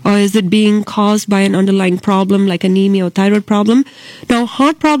physiological, or is it being caused by an underlying problem like anemia or thyroid problem? Now,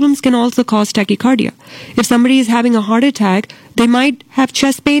 heart problems can also cause tachycardia. If somebody is having a heart attack, they might have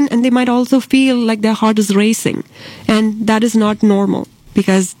chest pain, and they might also feel like their heart is racing. And that is not normal,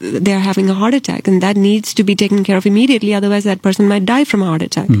 because they are having a heart attack, and that needs to be taken care of immediately. Otherwise, that person might die from a heart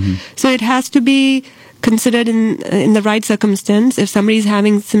attack. Mm-hmm. So it has to be considered in the right circumstance. If somebody is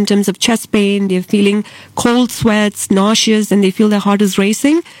having symptoms of chest pain, they're feeling cold sweats, nauseous, and they feel their heart is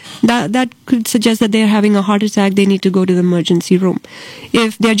racing, that could suggest that they're having a heart attack. They need to go to the emergency room.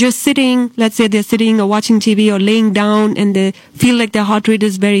 If they're just sitting, let's say they're sitting or watching TV or laying down and they feel like their heart rate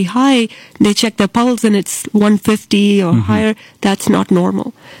is very high, they check their pulse and it's 150 or higher, that's not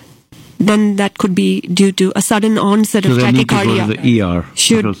normal. Then that could be due to a sudden onset of tachycardia. Need to go to the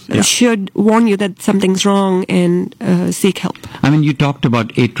ER. Should warn you that something's wrong and seek help. I mean, you talked about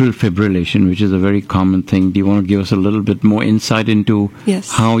atrial fibrillation, which is a very common thing. Do you want to give us a little bit more insight into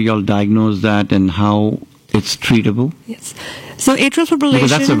how y'all diagnose that and how it's treatable? Yes. So atrial fibrillation...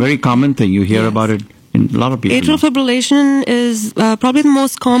 Because that's a very common thing. You hear about it in a lot of people. Atrial fibrillation is probably the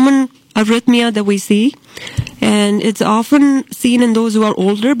most common arrhythmia that we see, and it's often seen in those who are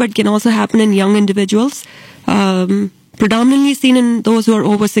older, but can also happen in young individuals, predominantly seen in those who are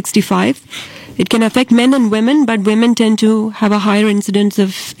over 65. It can affect men and women, but women tend to have a higher incidence of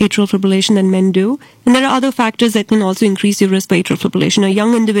atrial fibrillation than men do. And there are other factors that can also increase your risk for atrial fibrillation. A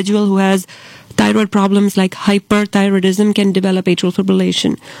young individual who has thyroid problems like hyperthyroidism can develop atrial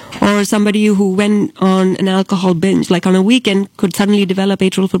fibrillation. Or somebody who went on an alcohol binge, like on a weekend, could suddenly develop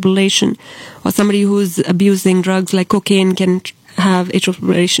atrial fibrillation. Or somebody who's abusing drugs like cocaine can have atrial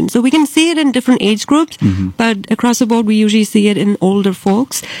fibrillation. So we can see it in different age groups, but across the board we usually see it in older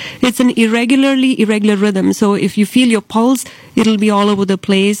folks. It's an irregular rhythm. So if you feel your pulse, it'll be all over the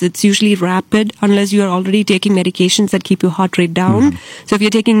place. It's usually rapid unless you are already taking medications that keep your heart rate down. So if you're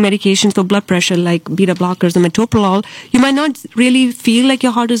taking medications for blood pressure like beta blockers or metoprolol, you might not really feel like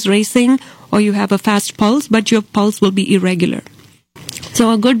your heart is racing or you have a fast pulse, but your pulse will be irregular.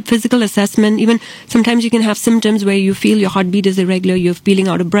 So a good physical assessment, even sometimes you can have symptoms where you feel your heartbeat is irregular, you're feeling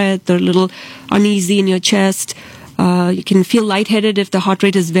out of breath or a little uneasy in your chest. You can feel lightheaded if the heart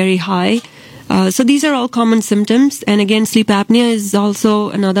rate is very high. So these are all common symptoms. And again, sleep apnea is also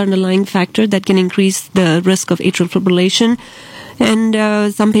another underlying factor that can increase the risk of atrial fibrillation.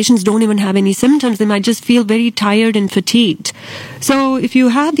 And some patients don't even have any symptoms. They might just feel very tired and fatigued. So if you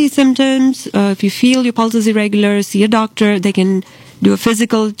have these symptoms, if you feel your pulse is irregular, see a doctor. They can do a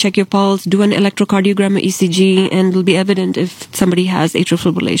physical, check your pulse, do an electrocardiogram or ECG, and it'll be evident if somebody has atrial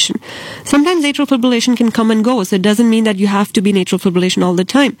fibrillation. Sometimes atrial fibrillation can come and go, so it doesn't mean that you have to be in atrial fibrillation all the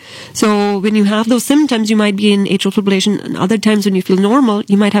time. So when you have those symptoms, you might be in atrial fibrillation, and other times when you feel normal,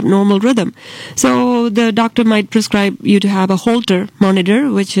 you might have normal rhythm. So the doctor might prescribe you to have a Holter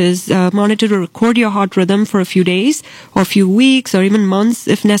monitor, which is a monitor to record your heart rhythm for a few days, or a few weeks, or even months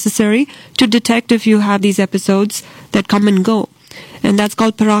if necessary, to detect if you have these episodes that come and go. And that's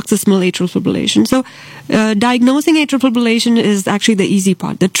called paroxysmal atrial fibrillation. So diagnosing atrial fibrillation is actually the easy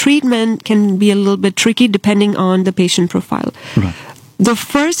part. The treatment can be a little bit tricky depending on the patient profile. Right. The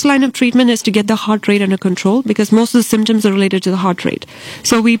first line of treatment is to get the heart rate under control because most of the symptoms are related to the heart rate.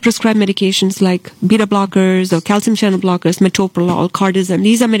 So we prescribe medications like beta blockers or calcium channel blockers, metoprolol, cardizem.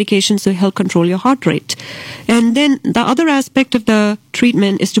 These are medications to help control your heart rate. And then the other aspect of the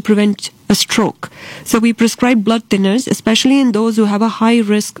treatment is to prevent a stroke. So we prescribe blood thinners, especially in those who have a high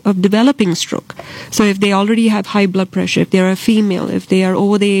risk of developing stroke. So if they already have high blood pressure, if they're a female, if they are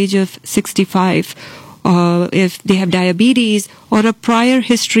over the age of 65, if they have diabetes or a prior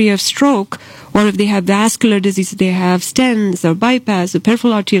history of stroke, or if they have vascular disease, they have stents or bypass or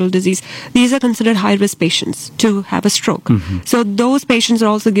peripheral arterial disease, these are considered high-risk patients to have a stroke. So those patients are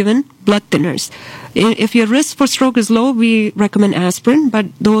also given blood thinners. If your risk for stroke is low, we recommend aspirin, but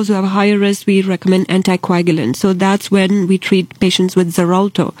those who have a higher risk, we recommend anticoagulants. So that's when we treat patients with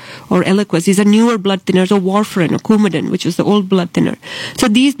Xarelto or Eliquis. These are newer blood thinners, or warfarin or Coumadin, which is the old blood thinner. So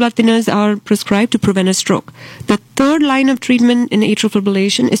these blood thinners are prescribed to prevent a stroke. The third line of treatment in atrial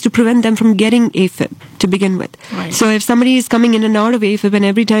fibrillation is to prevent them from getting AFib to begin with. Right. So if somebody is coming in and out of AFib, and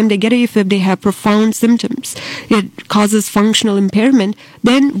every time they get AFib, they have profound symptoms, it causes functional impairment,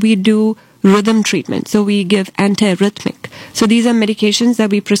 then we do rhythm treatment. So we give antiarrhythmic. So these are medications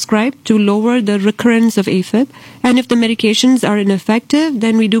that we prescribe to lower the recurrence of AFib. And if the medications are ineffective,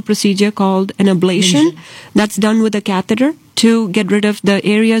 then we do a procedure called an ablation. That's done with a catheter to get rid of the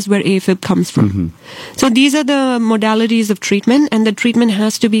areas where AFib comes from. So these are the modalities of treatment, and the treatment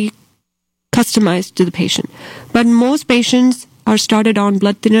has to be customized to the patient. But most patients are started on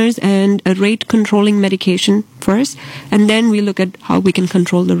blood thinners and a rate controlling medication first, and then we look at how we can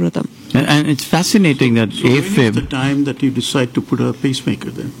control the rhythm. And it's fascinating that so when is the AFib... time that you decide to put a pacemaker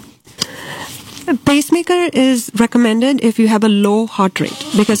then? A pacemaker is recommended if you have a low heart rate,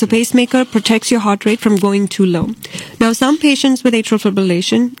 because a pacemaker protects your heart rate from going too low. Now, some patients with atrial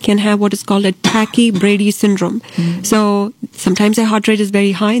fibrillation can have what is called a tachybrady syndrome. So sometimes their heart rate is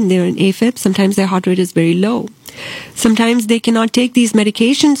very high and they're in AFib. Sometimes their heart rate is very low. Sometimes they cannot take these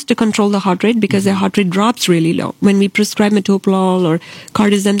medications to control the heart rate because their heart rate drops really low. When we prescribe metoprolol or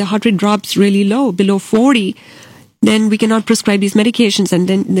cardizem, the heart rate drops really low, below 40. Then we cannot prescribe these medications, and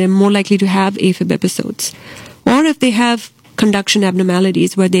then they're more likely to have AFib episodes. Or if they have conduction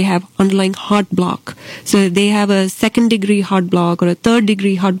abnormalities where they have underlying heart block. So if they have a 2nd-degree heart block or a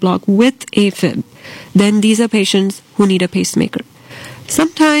 3rd-degree heart block with AFib, then these are patients who need a pacemaker.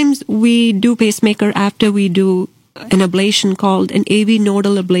 Sometimes we do pacemaker after we do an ablation called an AV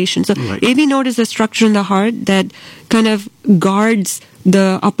nodal ablation. So AV node is a structure in the heart that kind of guards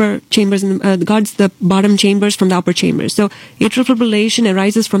the upper chambers, guards the bottom chambers from the upper chambers. So atrial fibrillation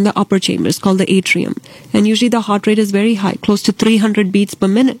arises from the upper chambers called the atrium. And usually the heart rate is very high, close to 300 beats per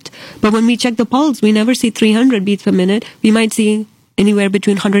minute. But when we check the pulse, we never see 300 beats per minute. We might see anywhere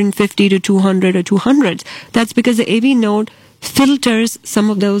between 150 to 200 or 200. That's because the AV node filters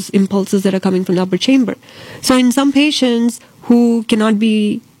some of those impulses that are coming from the upper chamber. So in some patients who cannot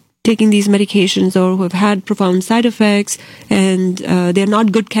be taking these medications or who have had profound side effects and they're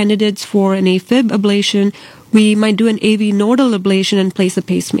not good candidates for an AFib ablation, we might do an AV nodal ablation and place a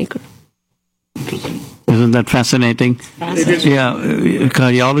pacemaker. Interesting. Isn't that fascinating? Yeah,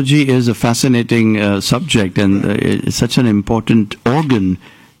 cardiology is a fascinating subject, and it's such an important organ.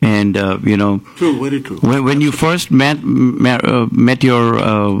 And true, very true. When you first met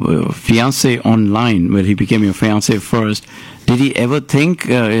your fiance online, where he became your fiance first, did he ever think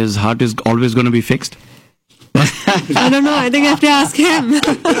his heart is always going to be fixed? I don't know. I think I have to ask him.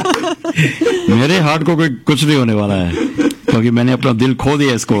 मेरे heart को कुछ नहीं होने वाला है क्योंकि मैंने अपना दिल खो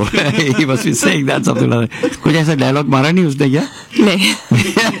दिया इसको. He must be saying that something like that. कुछ ऐसा डायलॉग मारा नहीं उसने क्या? नहीं.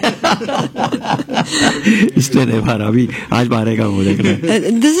 इसने नहीं मारा, अभी आज मारेगा वो देख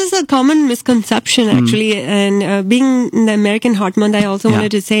रहे. This is a common misconception actually, and being in the American Heart Month, I also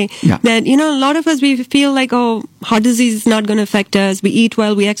wanted to say that a lot of us, we feel like, oh, heart disease is not going to affect us. We eat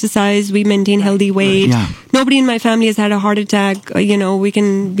well, we exercise, we maintain healthy weight. Nobody in my family has had a heart attack. We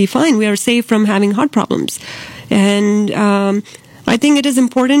can be fine. We are safe from having heart problems. And I think it is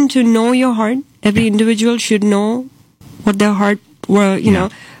important to know your heart. Every individual should know what their heart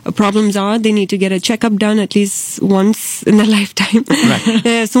problems are. They need to get a checkup done at least once in their lifetime.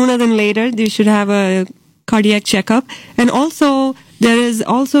 Sooner than later, they should have a cardiac checkup. And also, there is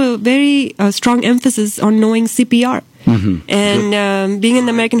also a very strong emphasis on knowing CPR. And being in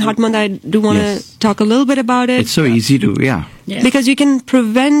the American Heart Month, I do want to talk a little bit about it. It's so easy to, because you can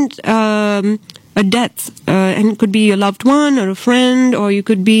prevent a death, and it could be a loved one or a friend, or you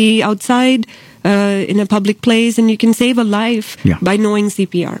could be outside in a public place, and you can save a life by knowing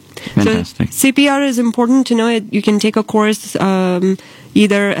CPR. Fantastic. So CPR is important to know. You can take a course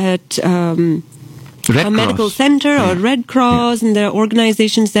either at a medical center or Red Cross, and there are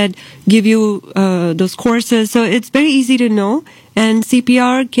organizations that give you those courses. So it's very easy to know, and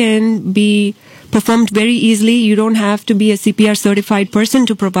CPR can be performed very easily. You don't have to be a CPR certified person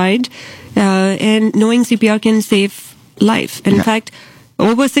to provide, and knowing CPR can save life. In fact,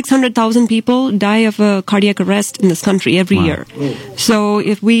 over 600,000 people die of a cardiac arrest in this country every year. So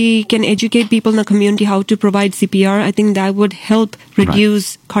if we can educate people in the community how to provide CPR, I think that would help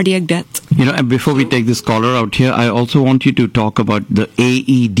reduce cardiac death. And before we take this caller out here, I also want you to talk about the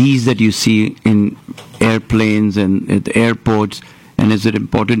AEDs that you see in airplanes and at the airports. And is it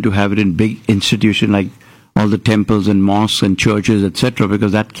important to have it in big institutions like all the temples and mosques and churches, etc.?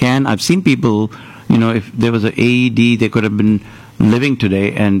 Because that I've seen people, if there was an AED, they could have been living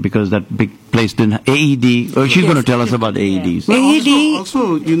today, and because that big place didn't have AED, she's going to tell us about AEDs. Well,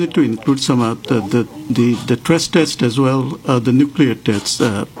 also you need to include some of the stress test as well, the nuclear tests.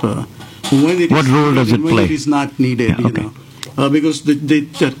 What role does it play? When it is not needed, because the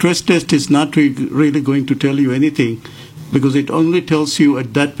stress test is not really going to tell you anything, because it only tells you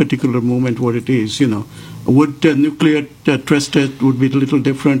at that particular moment what it is. Would nuclear stress test would be a little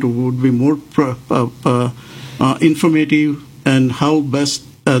different, or would be more informative, and how best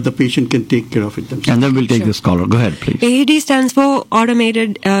the patient can take care of it themselves. And then we'll take this caller. Go ahead, please. AED stands for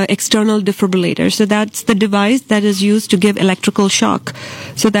Automated External Defibrillator. So that's the device that is used to give electrical shock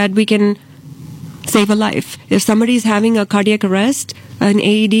so that we can save a life. If somebody is having a cardiac arrest, an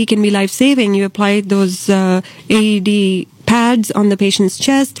AED can be life-saving. You apply those AED pads on the patient's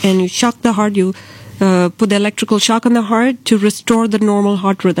chest and you shock the heart. You put the electrical shock on the heart to restore the normal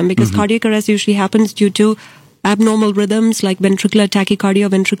heart rhythm, because cardiac arrest usually happens due to abnormal rhythms like ventricular tachycardia,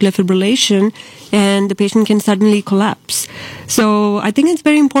 ventricular fibrillation, and the patient can suddenly collapse. So I think it's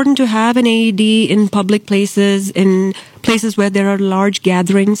very important to have an AED in public places, in places where there are large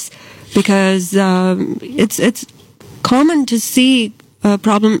gatherings, because it's common to see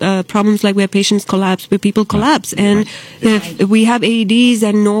problems like where patients collapse, where people collapse. And if we have AEDs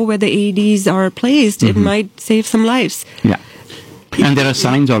and know where the AEDs are placed, it might save some lives. Yeah. And there are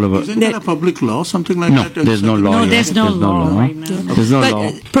signs all over. Isn't there a public law, something like that? No, there's no law. No, there's no law right now. There's no But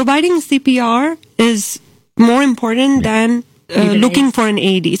law. providing CPR is more important than looking for an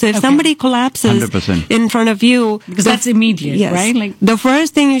AED. So if somebody collapses 100%. in front of you, Because that's immediate, yes, right? Like the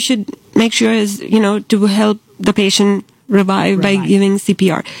first thing you should make sure is, to help the patient revive by giving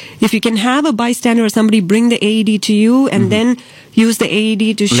CPR. If you can have a bystander or somebody bring the AED to you and then use the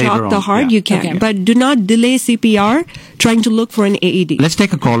AED to shock the heart, you can. Okay. But do not delay CPR trying to look for an AED. Let's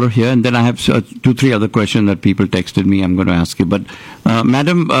take a caller here, and then I have 2-3 other questions that people texted me. I'm going to ask you. But,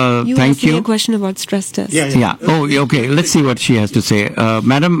 Madam, You thank asked me you. a question about stress test. Yeah. Oh, okay. Let's see what she has to say.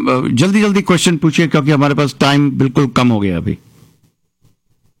 Madam, जल्दी question पूछिए क्योंकि हमारे पास time बिल्कुल कम हो गया अभी.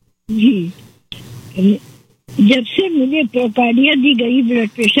 जी, जब से मुझे प्रोकार्डिया दी गई ब्लड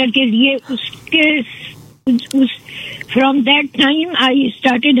प्रेशर के लिए, from that time I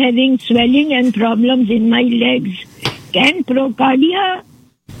started having swelling and problems in my legs. Can procardia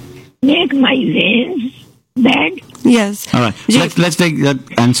make my veins bad? Yes. All right. Let's take that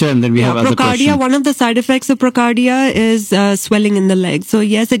answer, and then we have other procardia, questions. one of the side effects of procardia is swelling in the leg. So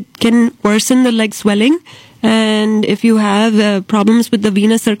yes, it can worsen the leg swelling. And if you have problems with the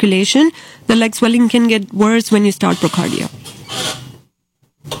venous circulation, the leg swelling can get worse when you start procardia.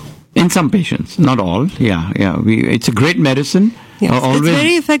 In some patients, not all. Yeah. It's a great medicine. Yes, it's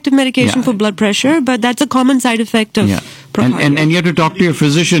very effective medication for blood pressure, but that's a common side effect of procardia. And you have to talk to your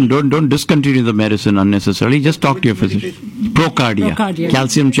physician. Don't discontinue the medicine unnecessarily. Just talk to your physician. Procardia.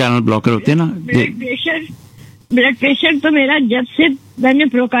 Calcium channel blocker होते हैं ना. Blood pressure तो मेरा जब से मैंने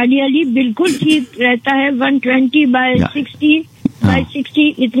प्रोकार्डिया ली बिल्कुल ठीक रहता है,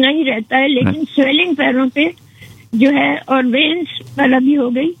 120/60 इतना ही रहता है, लेकिन स्वेलिंग पैरों पे जो है और वेन्स वाला भी हो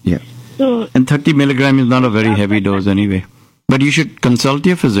गई. तो And 30 milligram is not a very heavy dose anyway. But you should consult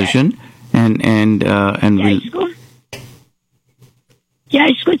your physician and क्या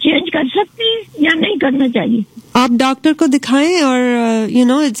इसको चेंज कर सकते हैं या नहीं करना चाहिए? आप डॉक्टर को दिखाएं और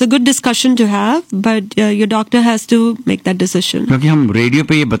it's a good discussion to have, but your doctor has to make that decision. क्योंकि हम रेडियो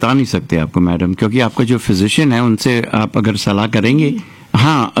पे ये बता नहीं सकते आपको मैडम, क्योंकि आपका जो फिजिशियन है उनसे आप अगर सलाह करेंगे,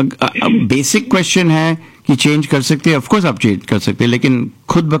 हाँ बेसिक क्वेश्चन है कि चेंज कर सकते हैं, ऑफ कोर्स आप चेंज कर सकते हैं, लेकिन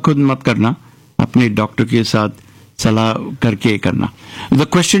खुद ब खुद मत करना, अपने डॉक्टर के साथ सलाह करके करना. द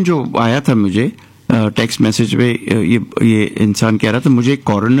क्वेश्चन जो आया था मुझे टेक्स्ट मैसेज पे, ये इंसान कह रहा था मुझे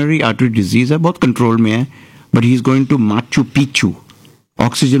कोरोनरी आर्टरी डिजीज है, बहुत कंट्रोल में है, but he is going to Machu Picchu,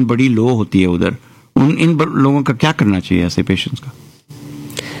 oxygen बड़ी लो होती है उधर. इन लोगों का क्या करना चाहिए ऐसे पेशेंट्स का?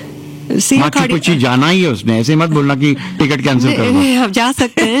 माचू पिचू जाना ही है उसने, ऐसे मत बोलना कि टिकट कैंसिल करना. आप जा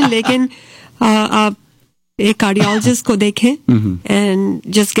सकते हैं, लेकिन आप एक कार्डियोलॉजिस्ट को देखें and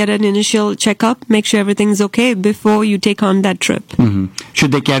just get an initial checkup, make sure everything's okay before you take on that trip.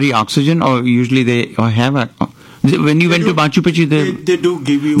 Should they carry oxygen or usually they have when you went to Machu Picchu they do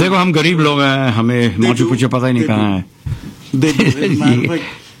give you. देखो हम गरीब लोग हैं, हमें Machu Picchu पता ही नहीं कहाँ है. They do.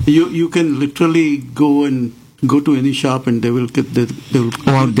 You can literally go to any shop and they will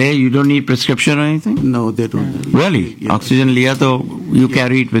out there you don't need prescription or anything? No, they don't. Really? Yeah. Oxygen liya to you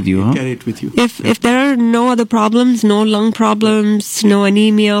carry it with you, huh? Carry it with you. If there are no other problems, no lung problems, no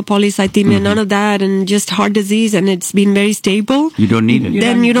anemia, polycythemia, none of that, and just heart disease, and it's been very stable, you don't need it.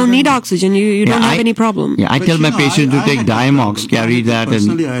 Then you don't need oxygen. You don't have any problem. Yeah, I tell my patient to take Diamox, carry that.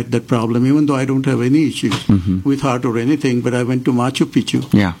 Personally, I had that problem, even though I don't have any issues with heart or anything, but I went to Machu Picchu.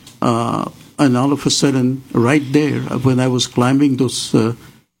 Yeah. And all of a sudden, right there, when I was climbing those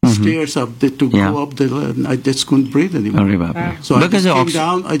stairs up there to go up there, I just couldn't breathe anymore. So I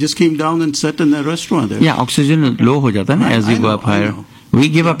just came down and sat in a restaurant there. Yeah, oxygen low ho jata na as you go up higher. We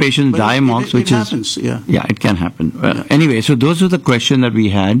give our patients Diamox, which happens, yeah, it can happen. Anyway, so those were the questions that we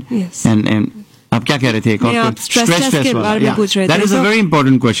had. Yes. And आप क्या कह रहे थे? Stress test के बारे में पूछ रहे थे. That is a very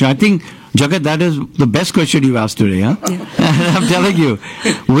important question. I think, Jagat, that is the best question you asked today, huh? Yeah. I'm telling you.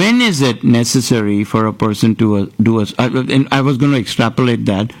 When is it necessary for a person to do a... And I was going to extrapolate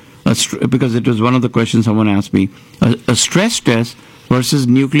that because it was one of the questions someone asked me. A stress test versus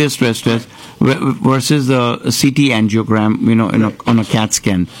nuclear stress test. versus the CT angiogram, on a CAT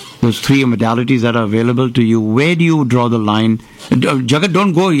scan. Those three modalities that are available to you. Where do you draw the line? Jagat,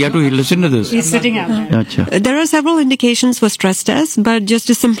 don't go. You have to listen to this. He's sitting out there. There are several indications for stress tests, but just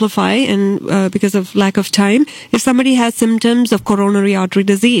to simplify, and because of lack of time, if somebody has symptoms of coronary artery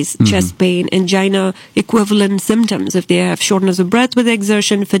disease, chest pain, angina, equivalent symptoms, if they have shortness of breath with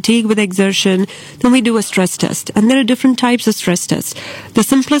exertion, fatigue with exertion, then we do a stress test. And there are different types of stress tests. The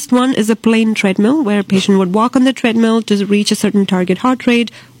simplest one is a plain treadmill, where a patient would walk on the treadmill to reach a certain target heart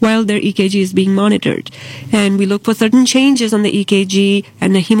rate while their EKG is being monitored. And we look for certain changes on the EKG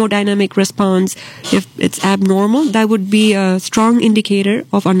and a hemodynamic response. If it's abnormal, that would be a strong indicator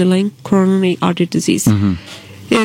of underlying coronary artery disease.